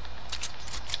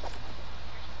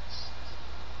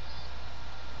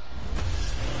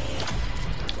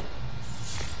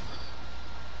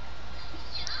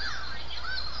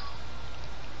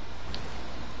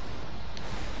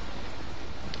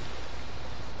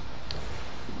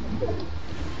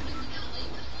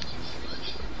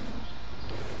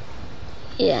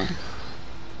 Yeah.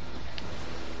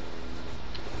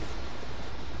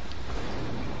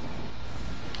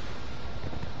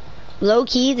 Low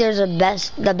key, there's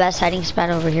the best hiding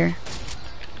spot over here.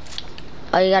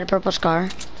 Oh, you got a purple scar.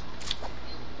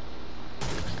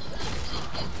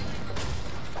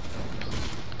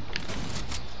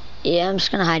 Yeah, I'm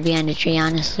just gonna hide behind a tree,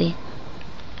 honestly.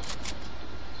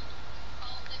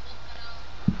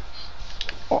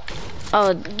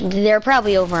 Oh, they're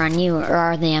probably over on you, or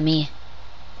are they on me?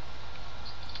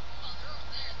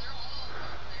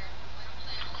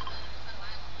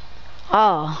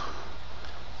 Oh.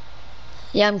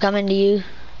 Yeah, I'm coming to you.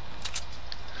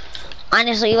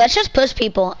 Honestly, let's just push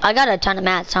people. I got a ton of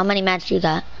mats. How many mats you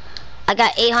got? I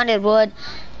got 800 wood,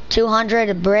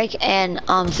 200 brick, and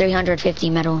 350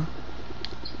 metal.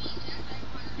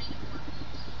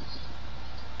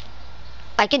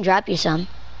 I can drop you some.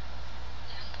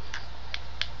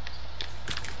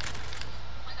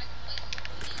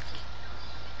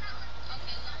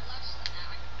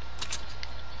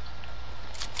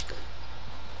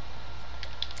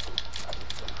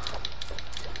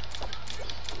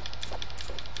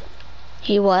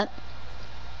 He what?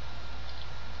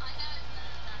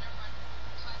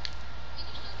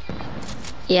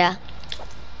 Yeah.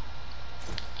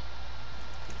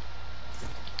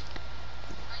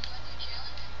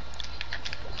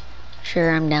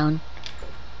 Sure, I'm down.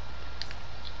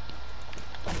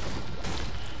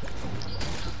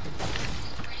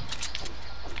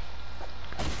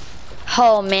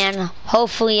 Oh man,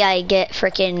 hopefully I get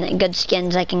freaking good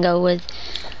skins I can go with.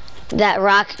 That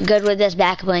rock good with this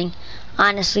back bling.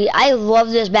 Honestly, I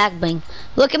love this back bling.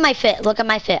 Look at my fit, look at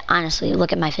my fit. Honestly,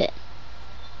 look at my fit.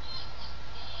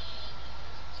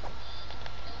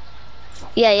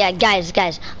 Yeah,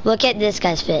 guys, look at this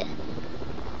guy's fit.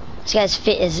 This guy's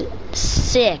fit is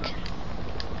sick.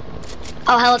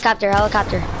 Oh, helicopter.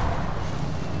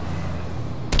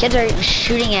 Kids are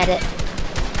shooting at it.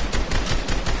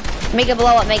 Make it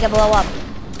blow up.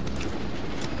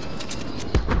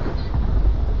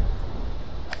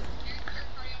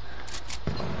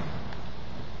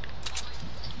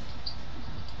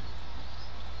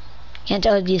 Can't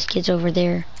tell if these kids over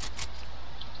there.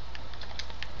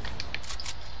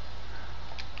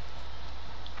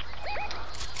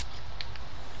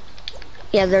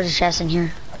 Yeah, there's a chest in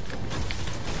here.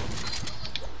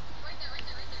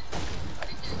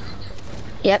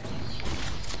 Yep.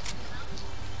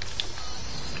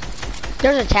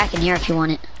 There's an attack in here if you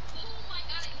want it.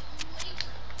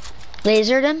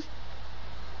 Lasered him?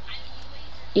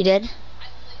 You did?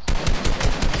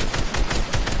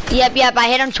 Yep, I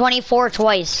hit him 24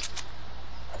 twice.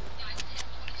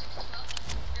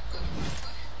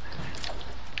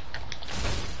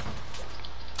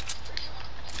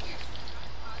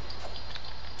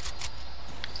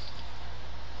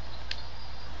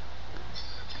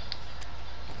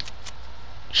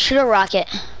 Shoot a rocket.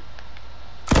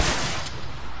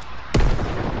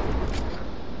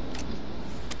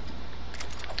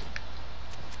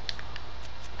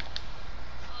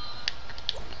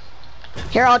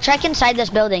 Here, I'll check inside this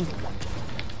building.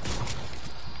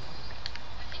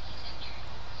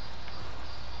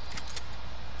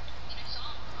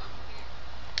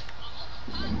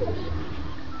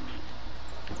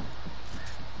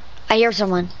 I hear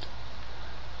someone.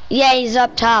 Yeah, he's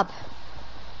up top.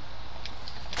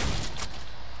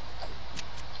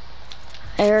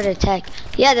 I heard a tech.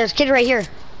 Yeah, there's a kid right here.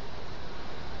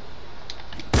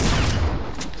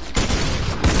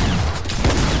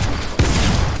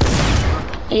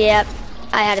 Yep,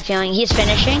 I had a feeling. He's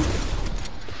finishing.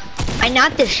 I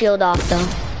knocked his shield off though.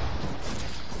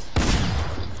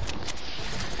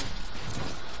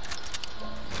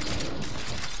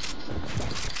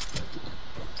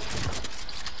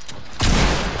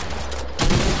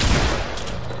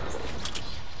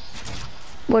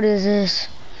 What is this?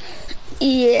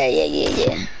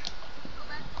 Yeah.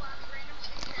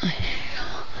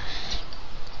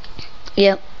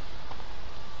 Yep.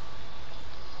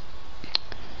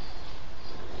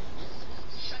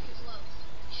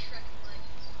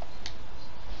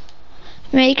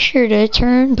 Make sure to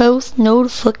turn both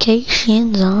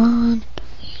notifications on. Do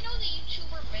you know the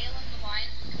YouTuber Balaam the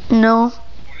Lion? No. What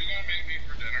are you gonna make me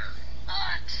for dinner?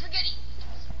 Spaghetti.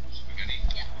 Spaghetti?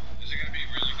 Yeah. Is it gonna be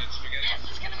really good spaghetti? Yes,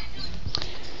 it's gonna be good.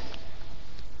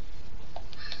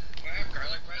 Do I have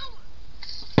garlic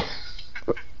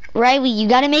bread? Riley, you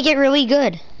gotta make it really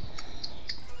good.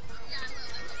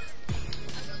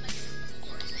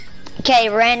 Okay,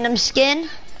 random skin.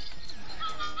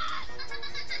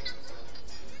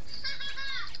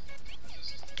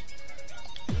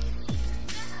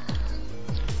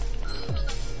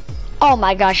 Oh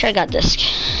my gosh, I got this.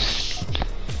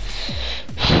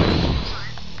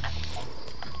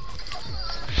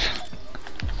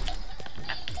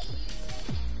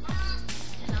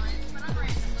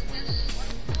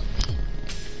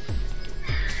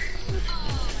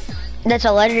 That's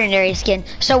a legendary skin.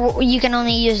 So you can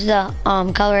only use the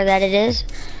color that it is.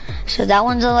 So that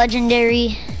one's a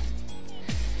legendary.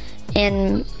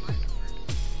 And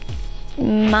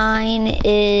mine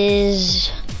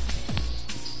is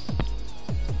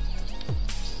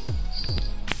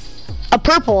a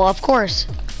purple, of course.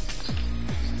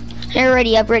 Here,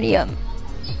 ready up. Here,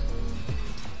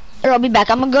 I'll be back.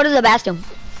 I'm gonna go to the bathroom.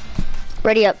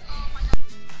 Ready up.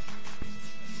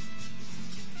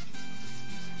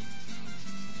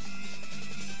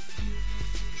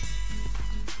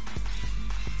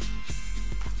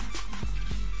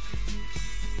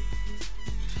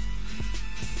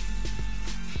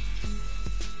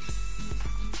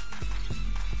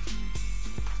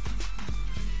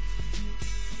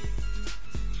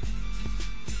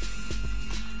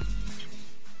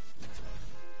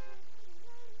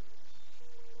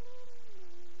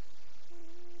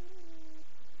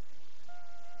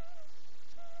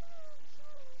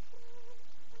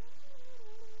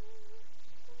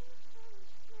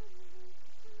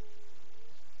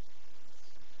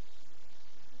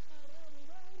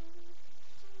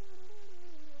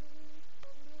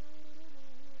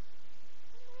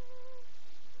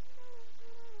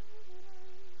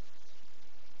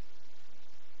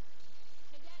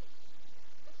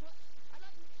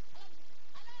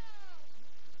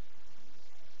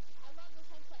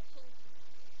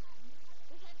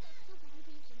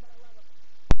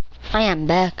 I am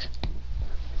back.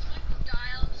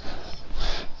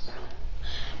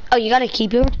 Oh, you got a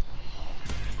keyboard?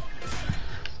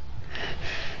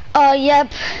 Oh, yep.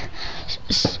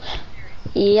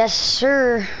 Yes,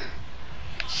 sir.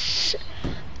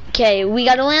 Okay, we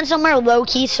gotta land somewhere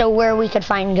low-key so where we could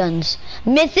find guns.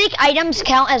 Mythic items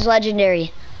count as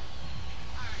legendary.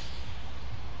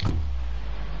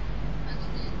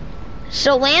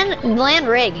 So land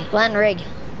rig.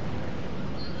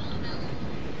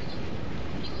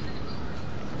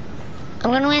 I'm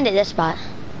gonna land at this spot.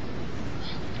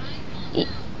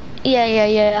 Yeah,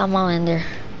 I'm gonna land there.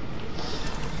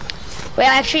 Wait,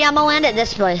 actually, I'm gonna land at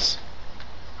this place.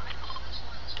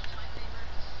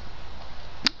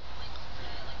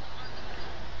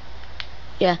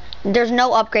 Yeah, there's no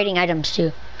upgrading items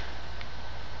too.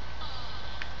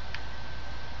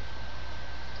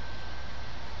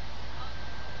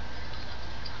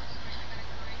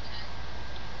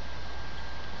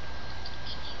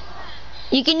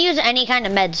 You can use any kind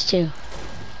of meds too.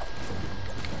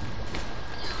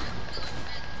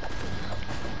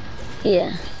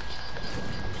 Yeah.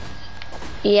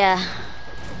 Yeah.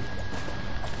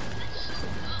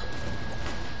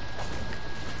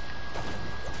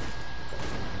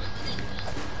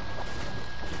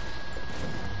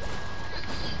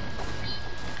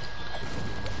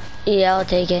 Yeah, I'll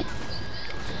take it.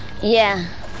 Yeah.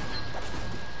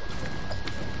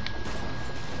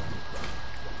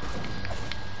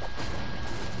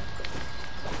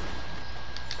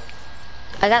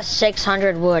 I got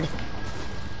 600 wood.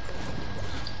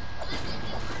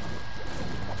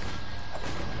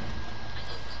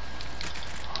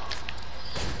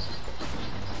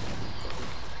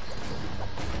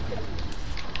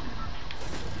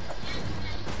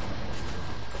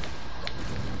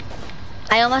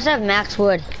 I almost have max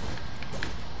wood.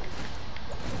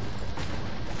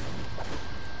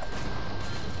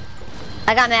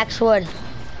 I got max wood.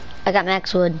 I got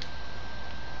max wood.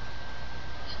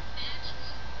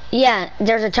 Yeah,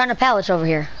 there's a ton of pallets over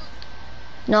here.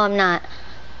 No, I'm not.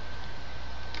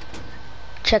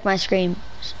 Check my screen.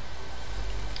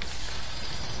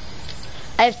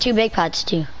 I have 2 big pots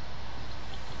too.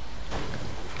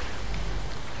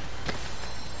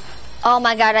 Oh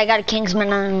my god, I got a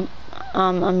Kingsman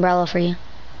umbrella for you.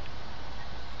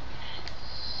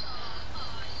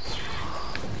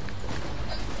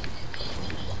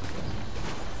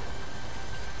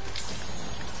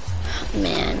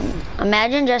 Man,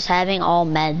 imagine just having all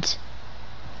meds.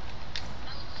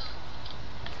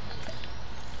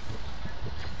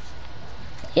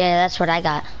 Yeah, that's what I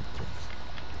got.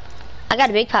 I got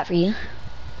a big pot for you.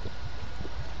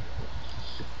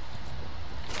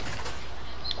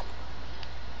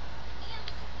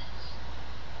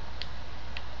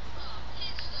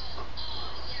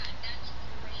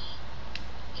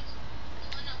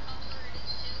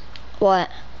 What?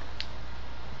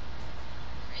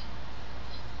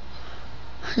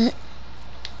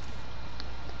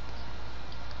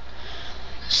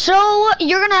 So,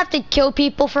 you're gonna have to kill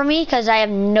people for me because I have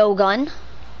no gun.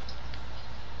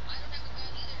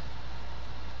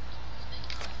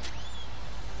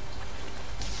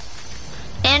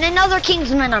 And another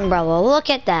Kingsman umbrella, look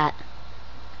at that.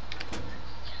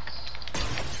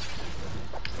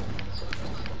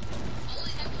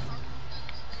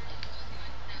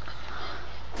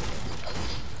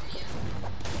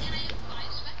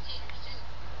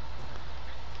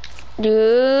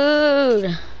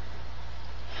 Dude.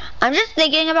 I'm just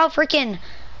thinking about freaking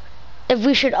if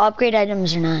we should upgrade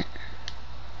items or not.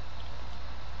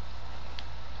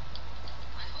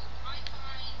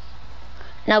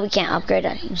 No, we can't upgrade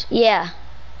items. Yeah.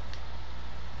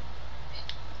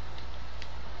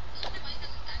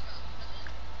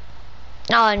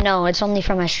 Oh no, it's only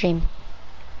for my stream.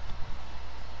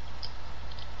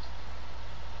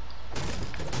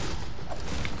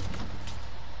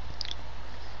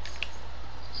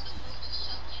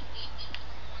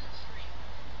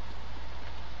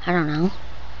 I don't know.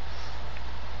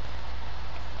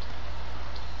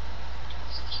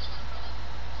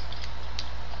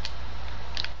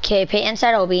 Okay, Peyton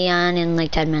said it'll be on in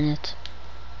like 10 minutes.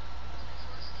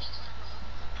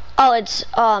 Oh, it's,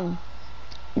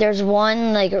 there's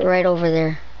one like right over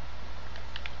there.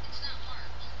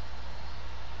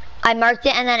 I marked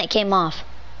it and then it came off.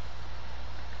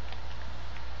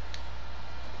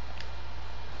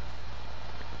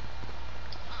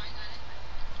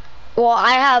 Well,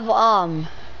 I have,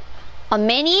 a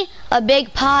mini, a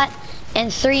big pot,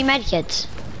 and 3 medkits.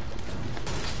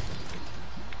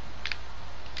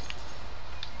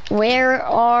 Where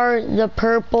are the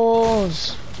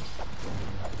purples?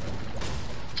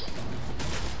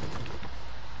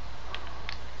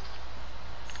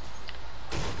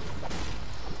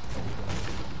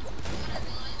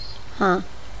 Huh?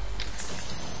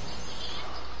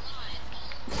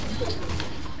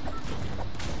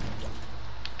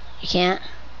 You can't?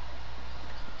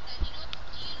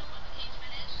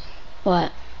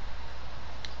 What?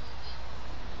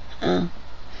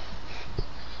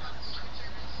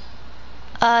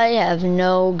 I have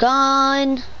no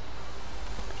gun.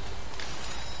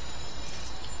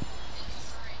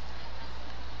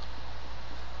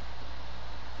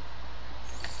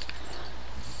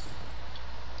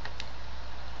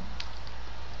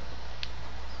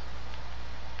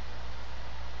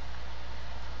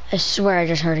 I swear I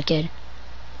just heard a kid.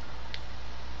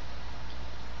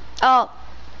 Oh.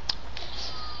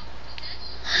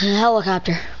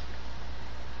 Helicopter.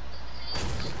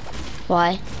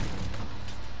 Why?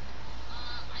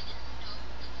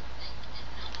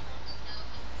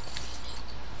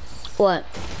 What?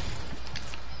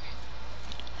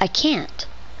 I can't.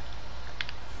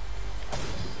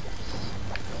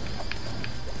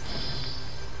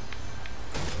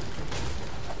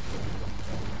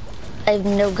 I have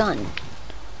no gun.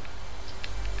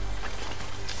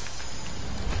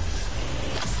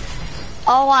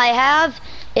 All I have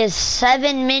is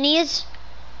 7 minis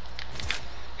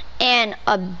and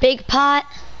a big pot,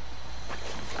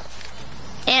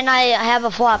 and I have a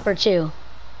flopper too.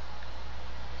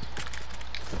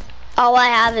 All I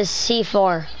have is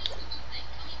C4.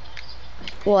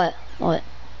 What? What?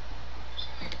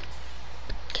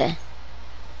 Okay.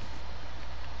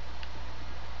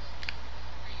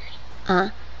 Huh?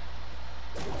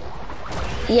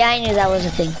 Yeah, I knew that was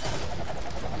a thing.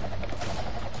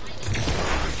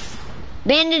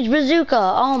 Bandage bazooka,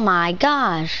 oh my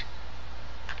gosh.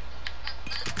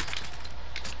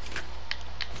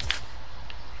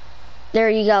 There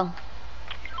you go.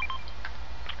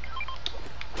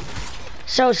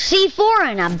 So C4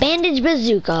 and a bandage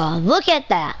bazooka, look at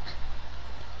that.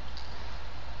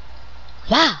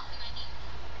 Wow.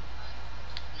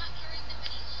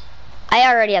 I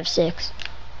already have 6.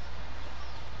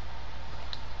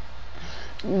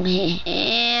 Man,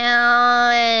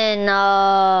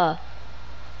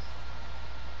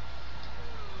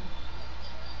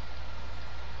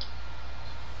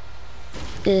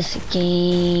 this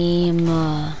game,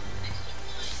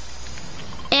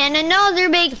 and another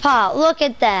big pot, look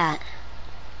at that.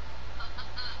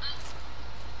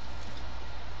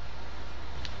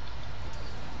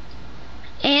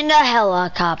 And a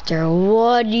helicopter,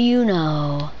 what do you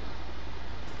know?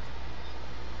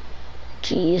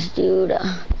 Jeez, dude.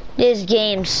 This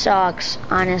game sucks,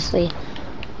 honestly.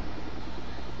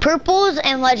 Purples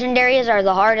and legendaries are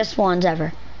the hardest ones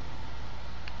ever.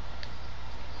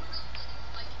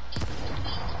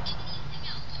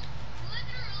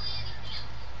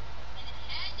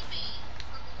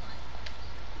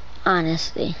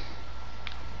 Honestly.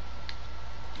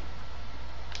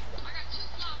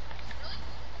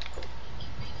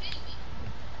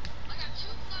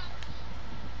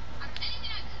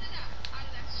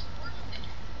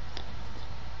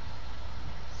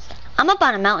 I'm up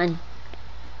on a mountain.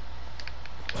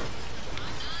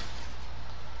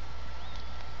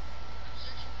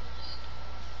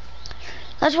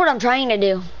 That's what I'm trying to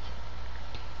do.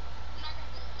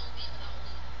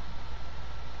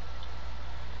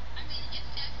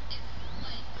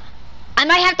 I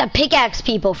might have to pickaxe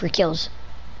people for kills.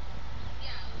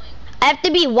 I have to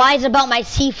be wise about my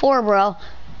C4, bro.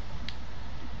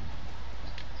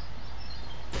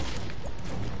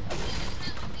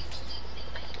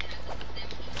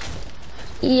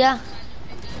 Yeah.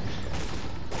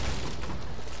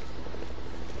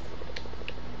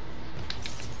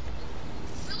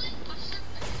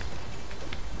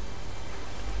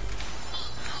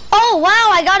 Oh,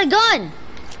 wow, I got a gun.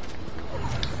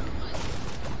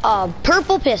 A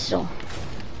purple pistol.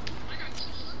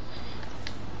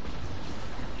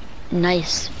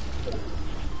 Nice.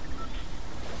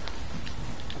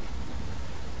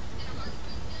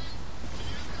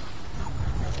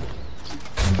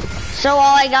 So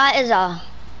all I got is a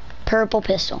purple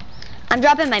pistol. I'm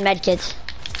dropping my med kits.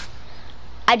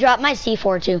 I dropped my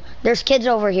C4 too. There's kids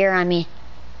over here on me.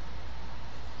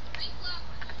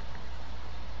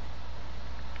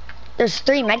 There's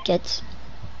 3 med kits.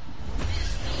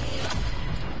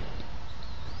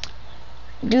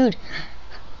 Dude.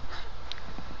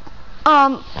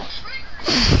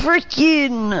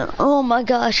 Freaking, oh my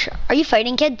gosh. Are you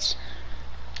fighting, kids?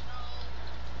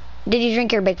 Did you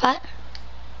drink your big pot?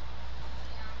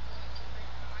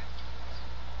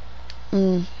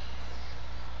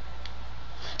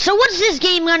 So what's this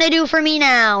game gonna do for me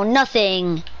now?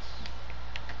 Nothing.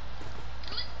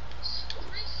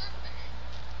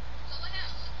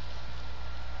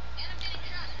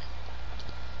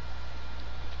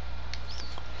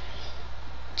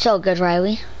 So good,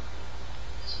 Riley.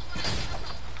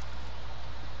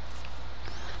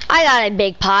 I got a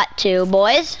big pot too,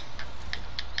 boys.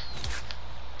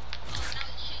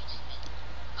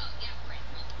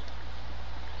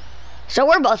 So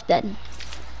we're both dead.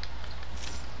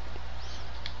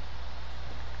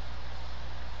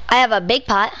 I have a big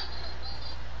pot.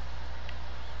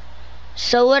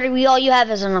 So literally all you have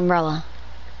is an umbrella.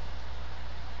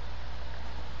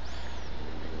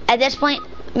 At this point,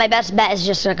 my best bet is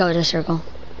just to go to circle.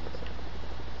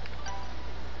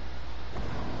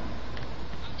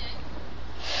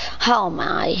 Oh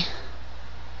my.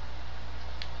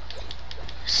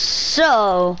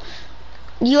 So,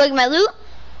 you like my loot?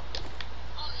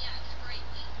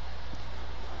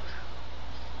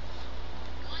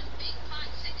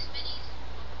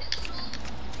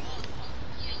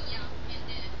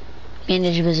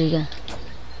 Bandage bazooka.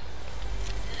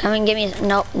 Come and give me,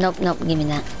 nope, give me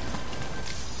that.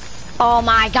 Oh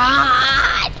my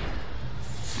god!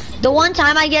 The one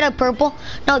time I get a purple,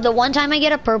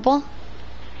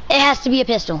 it has to be a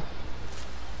pistol.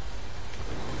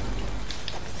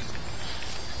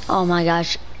 Oh my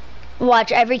gosh.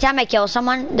 Watch, every time I kill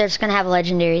someone, they're just gonna have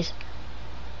legendaries.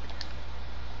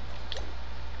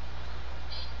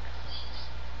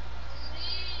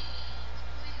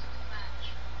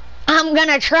 I'm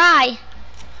gonna try.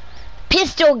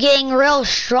 Pistol getting real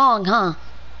strong, huh?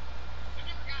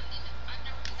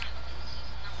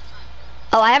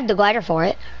 Oh, I have the glider for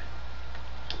it.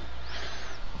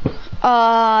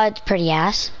 It's pretty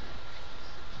ass.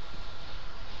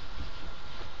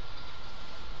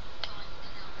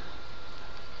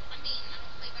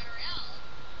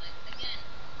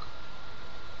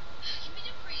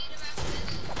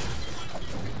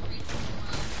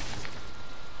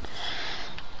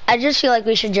 I just feel like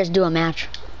we should just do a match.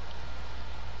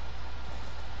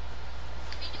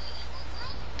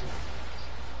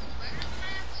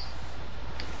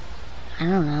 I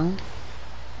don't know.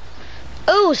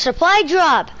 Oh, supply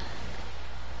drop!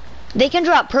 They can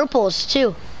drop purples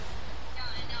too.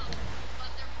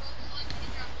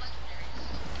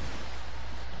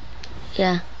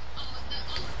 Yeah.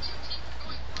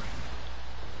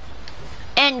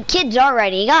 And kids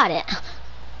already got it.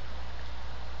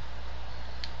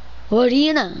 What do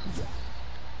you know?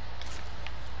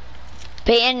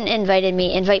 Peyton invited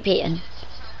me. Invite Peyton.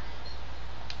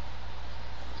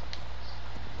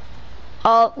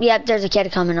 Oh, yep, there's a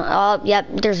kid coming. Oh, yep,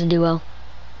 there's a duo.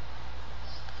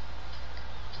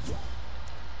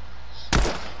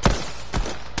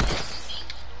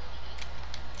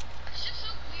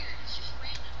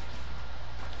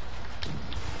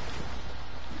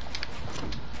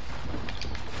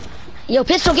 Yo,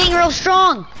 pistol getting real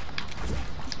strong.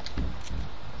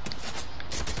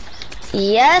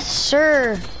 Yes,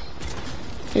 sir.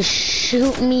 Just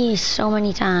shoot me so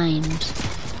many times.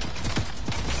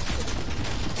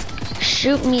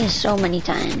 Shoot me so many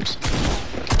times.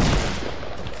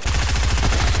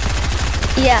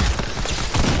 Yeah.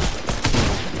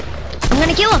 I'm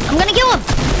gonna kill him. I'm gonna kill him.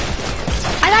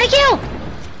 I gotta kill.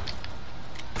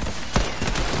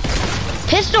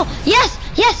 Pistol. Yes.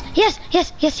 Yes. Yes.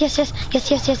 Yes. Yes. Yes. Yes.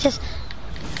 Yes. Yes. Yes. Yes.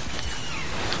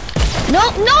 No.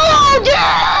 No,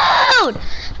 dude.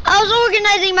 I was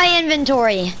organizing my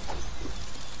inventory.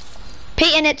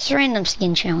 Peyton, it's random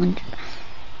skin challenge.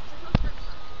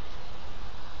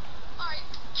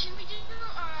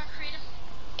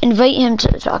 Invite him to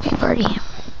the talking party.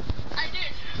 I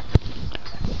did.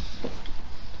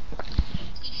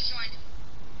 He just joined.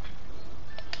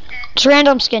 It's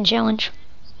random skin challenge.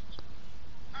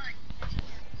 Alright.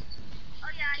 Oh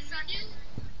yeah, I saw you.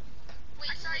 Wait,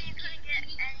 I saw you couldn't get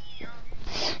any.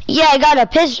 Yeah, I got a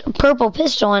purple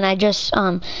pistol and I just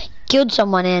killed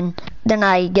someone and then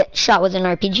I get shot with an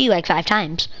RPG like 5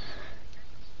 times.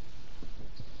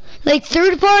 Like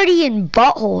third party and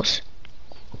buttholes.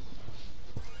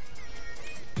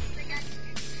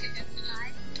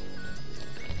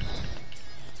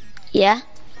 Yeah?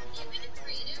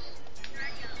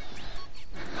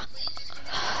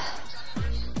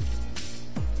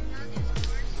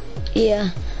 Yeah.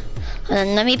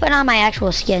 And let me put on my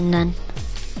actual skin then.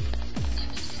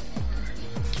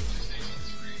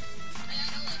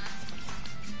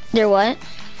 They're what?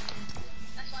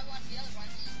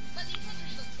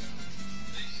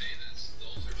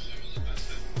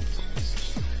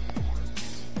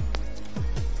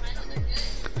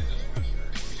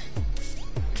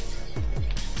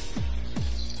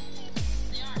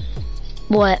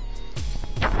 What?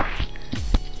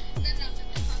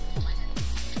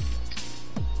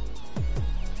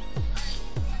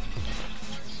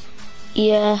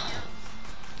 Yeah.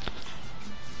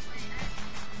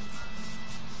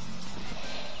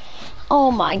 Oh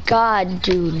my god,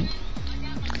 dude.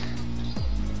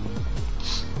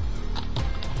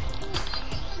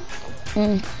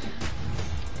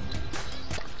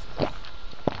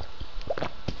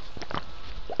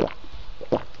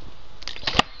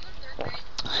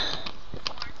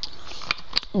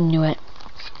 Knew it.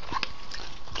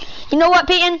 You know what,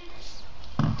 Peyton?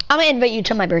 I'm gonna invite you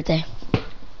to my birthday.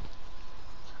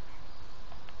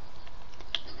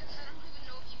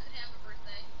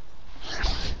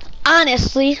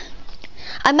 Honestly,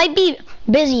 I might be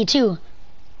busy too.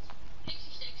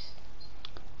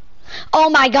 Oh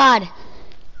my god.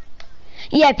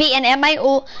 Yeah, Peyton, at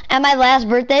my last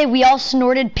birthday, we all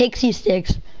snorted pixie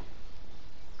sticks.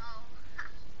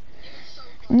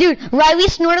 Dude, Riley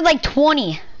snorted like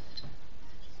 20.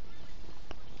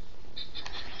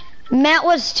 Matt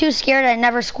was too scared. I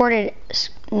never snorted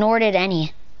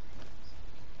any.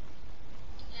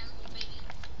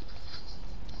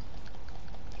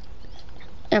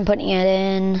 I'm putting it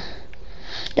in.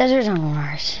 Deserts on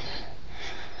Mars.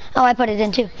 Oh, I put it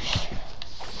in too.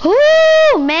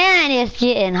 Whoo, man, it's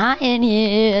getting hot in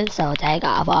here. So take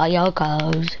off all your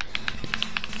clothes.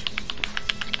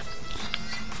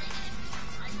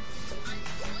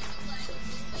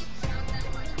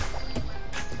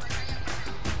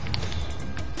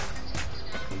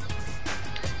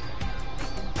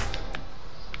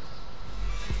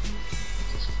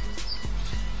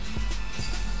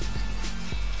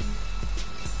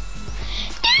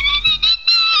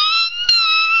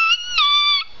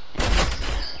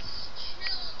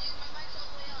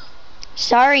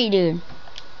 Sorry, dude.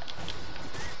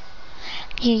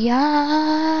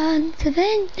 Young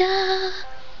Savannah.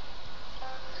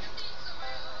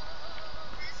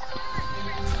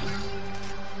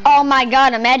 Oh my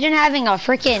god, imagine having a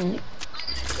freaking...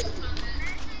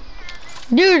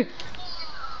 Dude,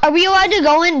 are we allowed to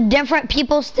go in different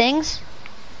people's things?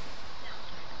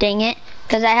 Dang it,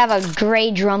 because I have a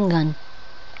gray drum gun.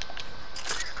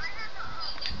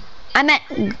 I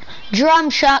meant drum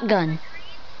shotgun.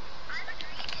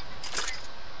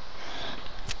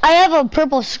 I have a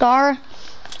purple SCAR,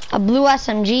 a blue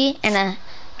SMG, and a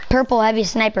purple heavy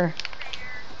sniper.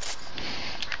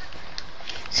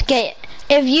 Okay,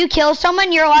 if you kill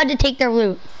someone, you're allowed to take their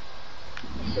loot.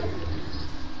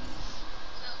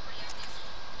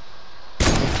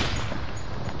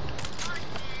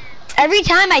 Every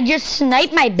time I just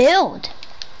snipe my build.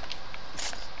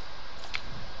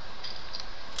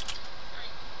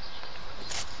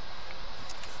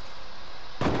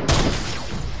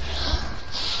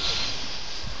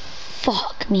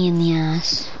 Fuck me in the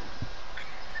ass.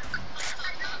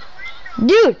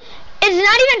 Dude, it's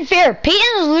not even fair.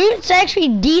 Peyton's loot's actually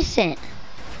decent.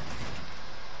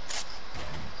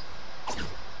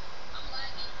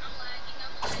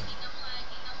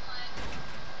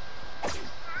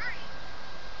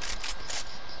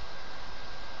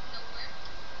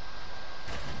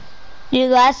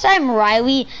 Dude, last time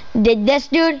Riley did this,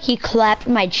 dude, he clapped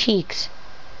my cheeks.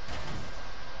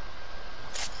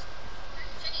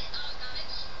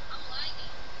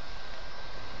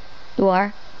 You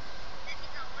are?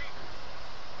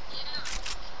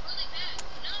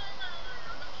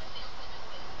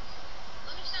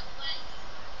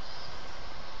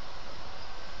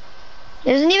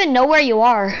 He doesn't even know where you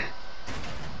are.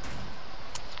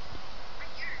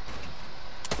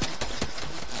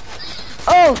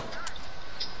 Oh!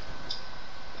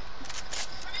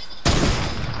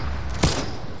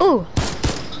 Ooh!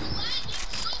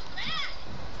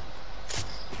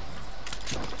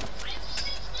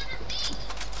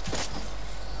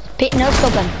 Pete, no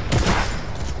scoping.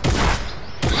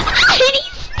 And he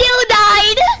still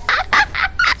died!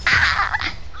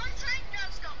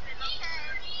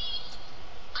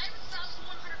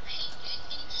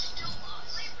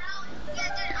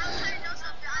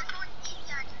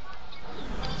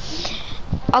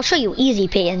 I'll show you easy,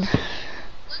 Peyton.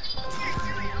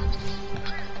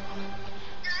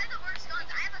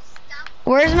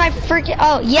 Where's my freaking...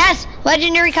 Oh, yes!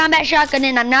 Legendary combat shotgun,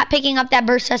 and I'm not picking up that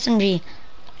burst SMG.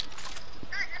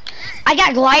 I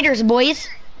got gliders, boys.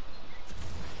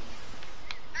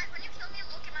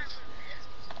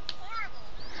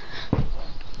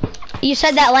 You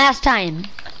said that last time.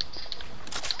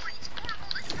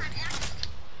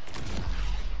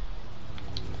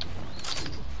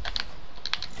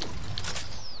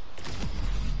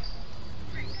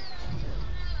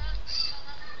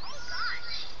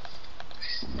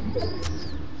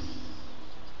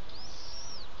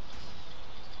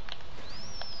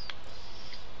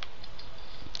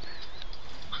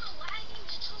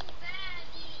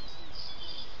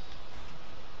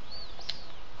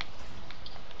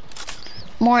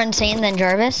 More insane than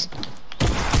Jarvis.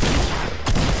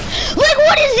 Like,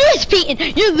 what is this,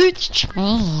 Peyton? Your loot's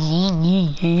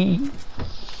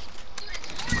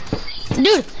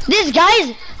dude, this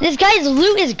guy's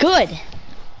loot is good.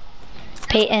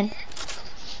 Peyton.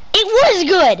 It was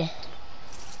good.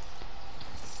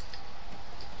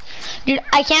 Dude,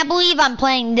 I can't believe I'm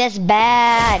playing this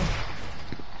bad.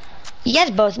 You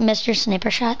guys both missed your sniper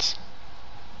shots.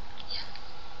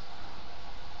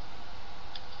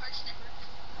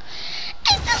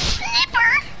 It's a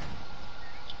sniper.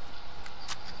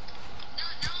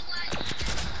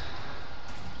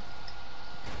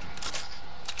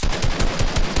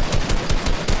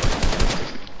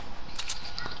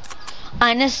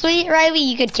 Honestly, Riley,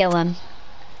 you could kill him.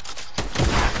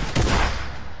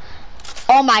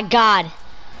 Oh my god.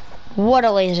 What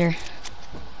a laser.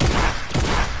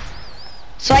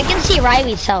 So I can see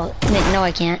Riley's health. No,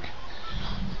 I can't.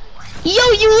 Yo,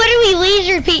 you literally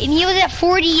lasered Peyton. He was at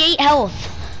 48 health.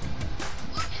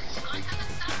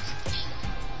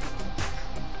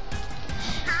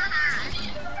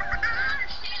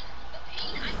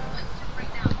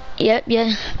 Yep,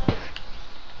 yeah.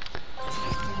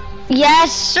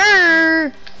 Yes,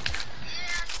 sir.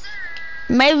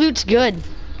 My loot's good.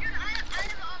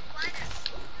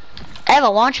 I have a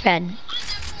launch pad.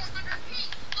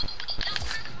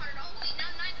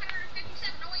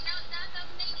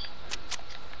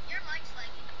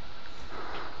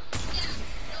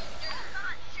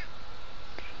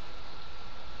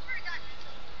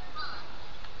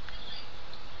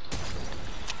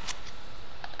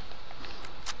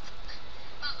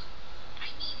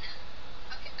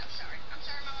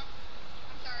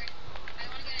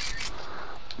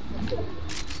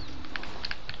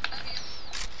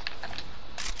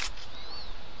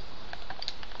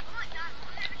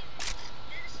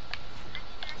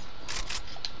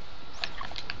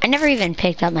 I never even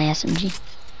picked up my SMG.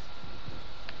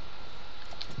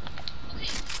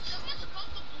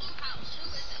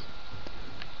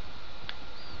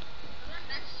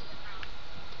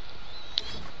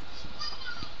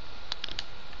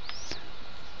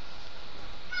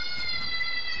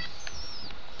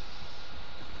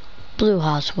 Blue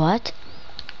house, what?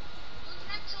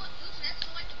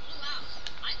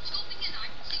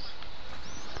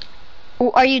 Oh,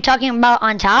 are you talking about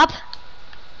on top?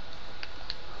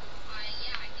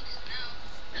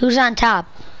 Who's on top?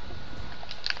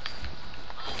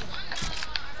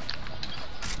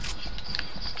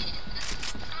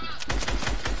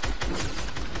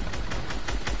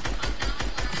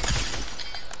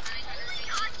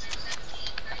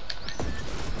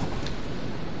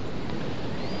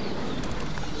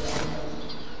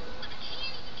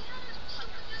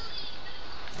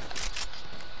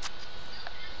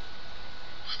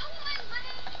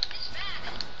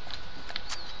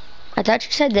 I thought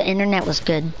you said the internet was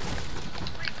good.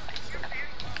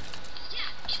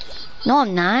 No,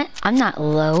 I'm not. I'm not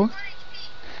low.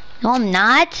 No, I'm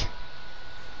not.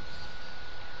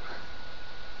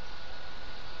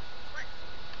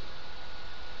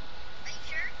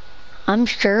 I'm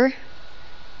sure.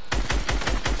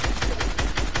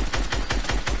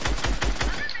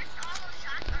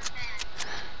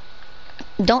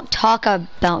 Don't talk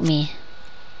about me.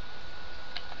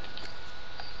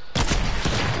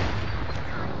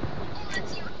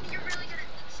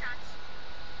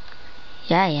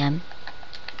 Yeah, I am.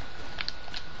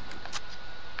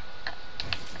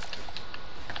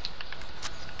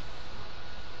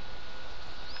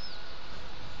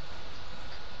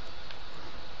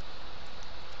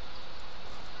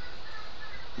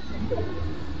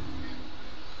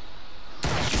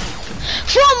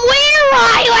 From where,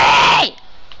 Riley?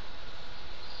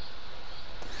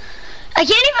 I can't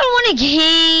even win a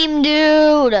game,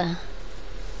 dude.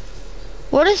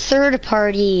 What a third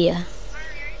party.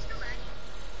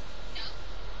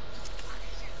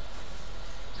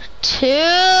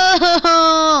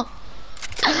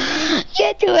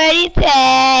 Can't do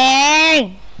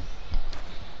anything.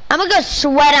 I'm gonna go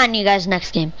sweat on you guys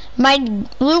next game. My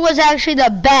blue was actually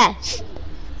the best.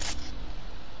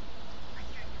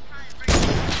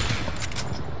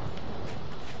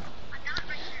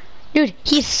 Dude,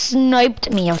 he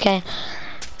sniped me, okay?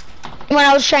 When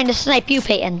I was trying to snipe you,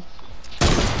 Peyton.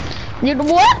 Dude,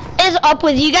 what is up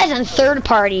with you guys and third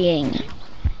partying?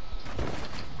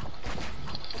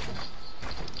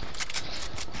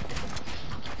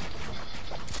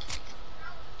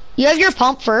 You have your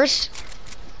pump first?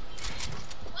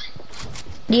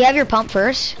 Do you have your pump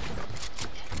first?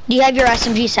 Do you have your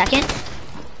SMG second?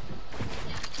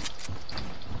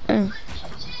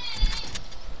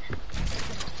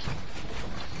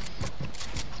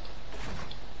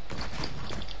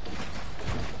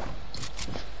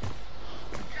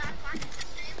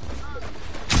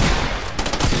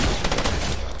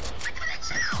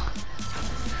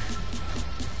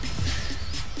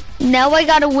 Now I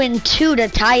gotta win 2 to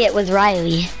tie it with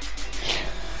Riley.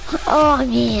 Oh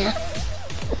man.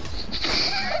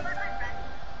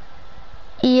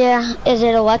 Yeah, is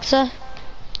it Alexa?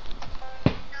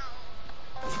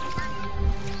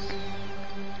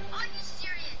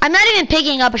 I'm not even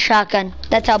picking up a shotgun.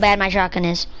 That's how bad my shotgun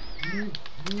is.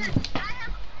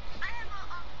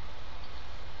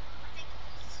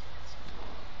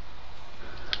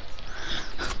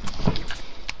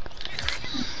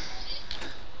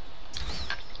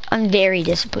 I'm very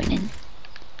disappointed.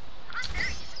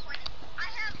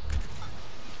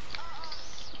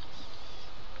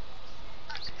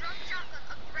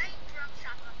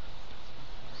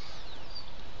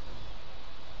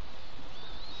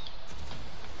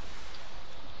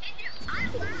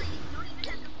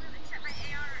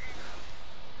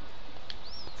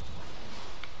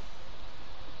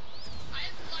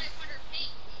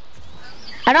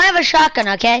 I don't have a shotgun,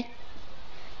 okay?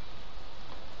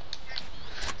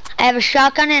 I have a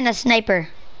shotgun and a sniper.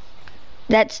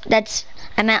 I meant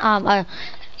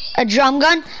a drum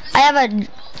gun. I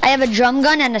have a drum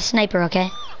gun and a sniper, okay?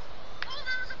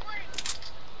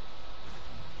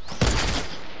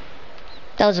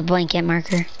 That was a blanket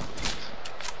marker.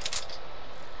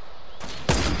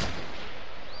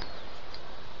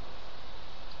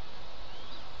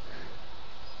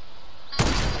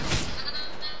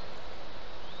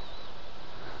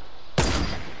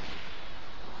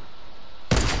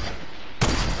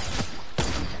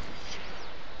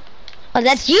 Oh,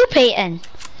 that's you, Peyton.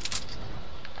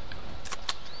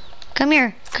 Come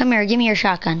here. Come here. Give me your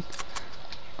shotgun.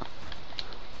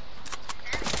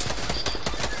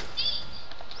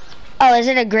 Oh, is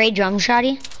it a gray drum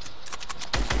shotty?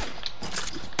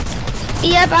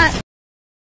 Yep,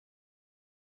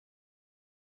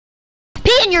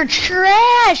 Peyton, you're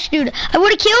trash, dude. I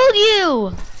would have killed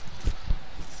you.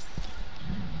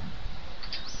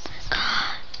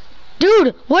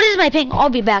 Dude, what is my ping?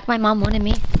 I'll be back. My mom wanted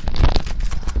me.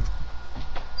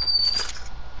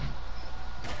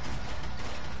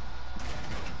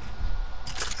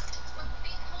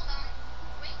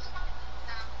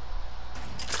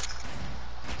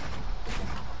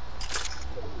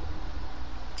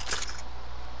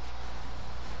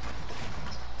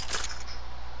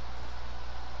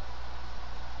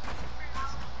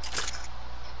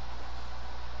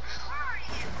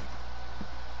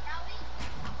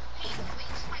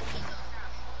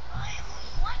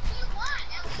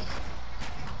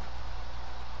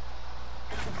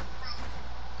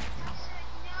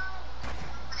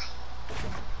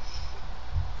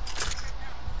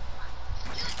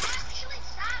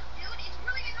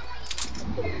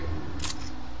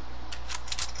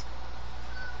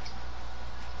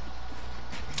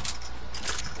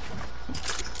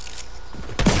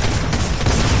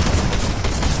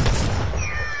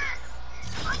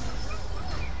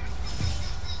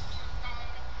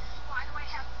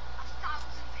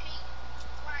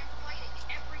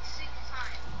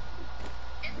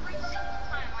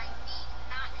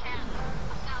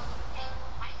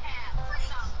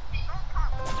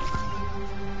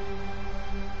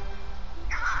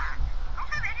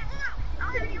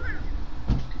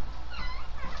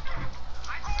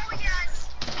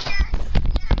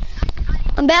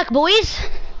 I'm back, boys.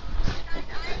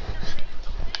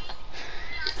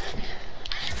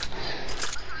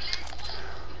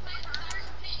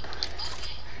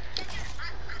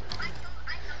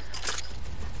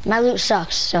 My loot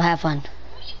sucks, so have fun.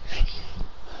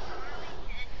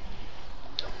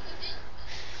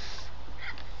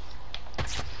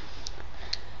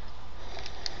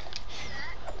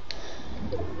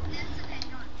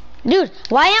 Dude,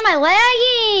 why am I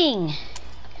lagging?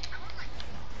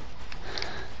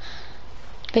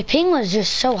 My ping was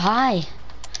just so high.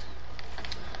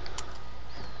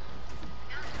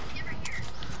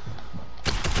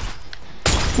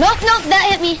 Nope, that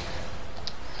hit me.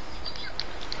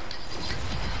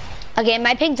 Okay,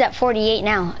 my ping's at 48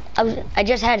 now. I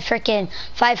just had frickin'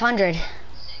 500.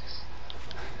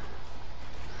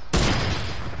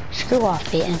 Screw off,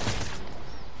 Peyton.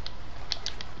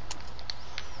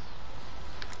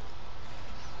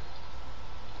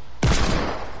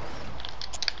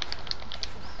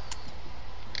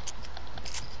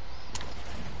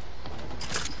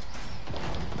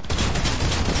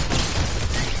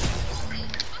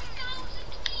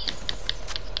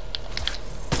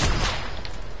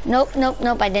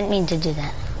 Nope, I didn't mean to do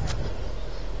that.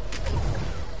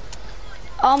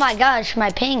 Oh my gosh, my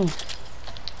ping.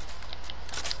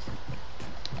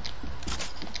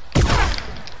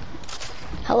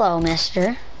 Hello,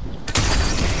 mister.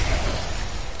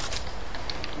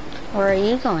 Where are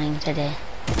you going today?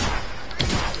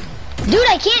 Dude,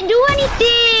 I can't do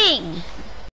anything!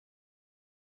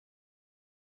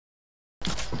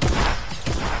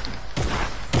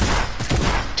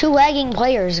 Two lagging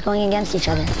players going against each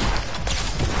other.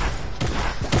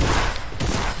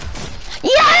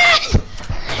 Yes!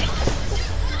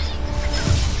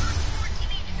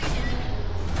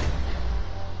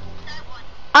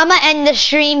 I'm gonna end the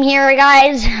stream here,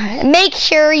 guys. Make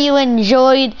sure you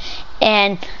enjoyed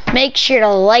and make sure to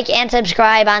like and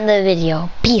subscribe on the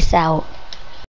video. Peace out.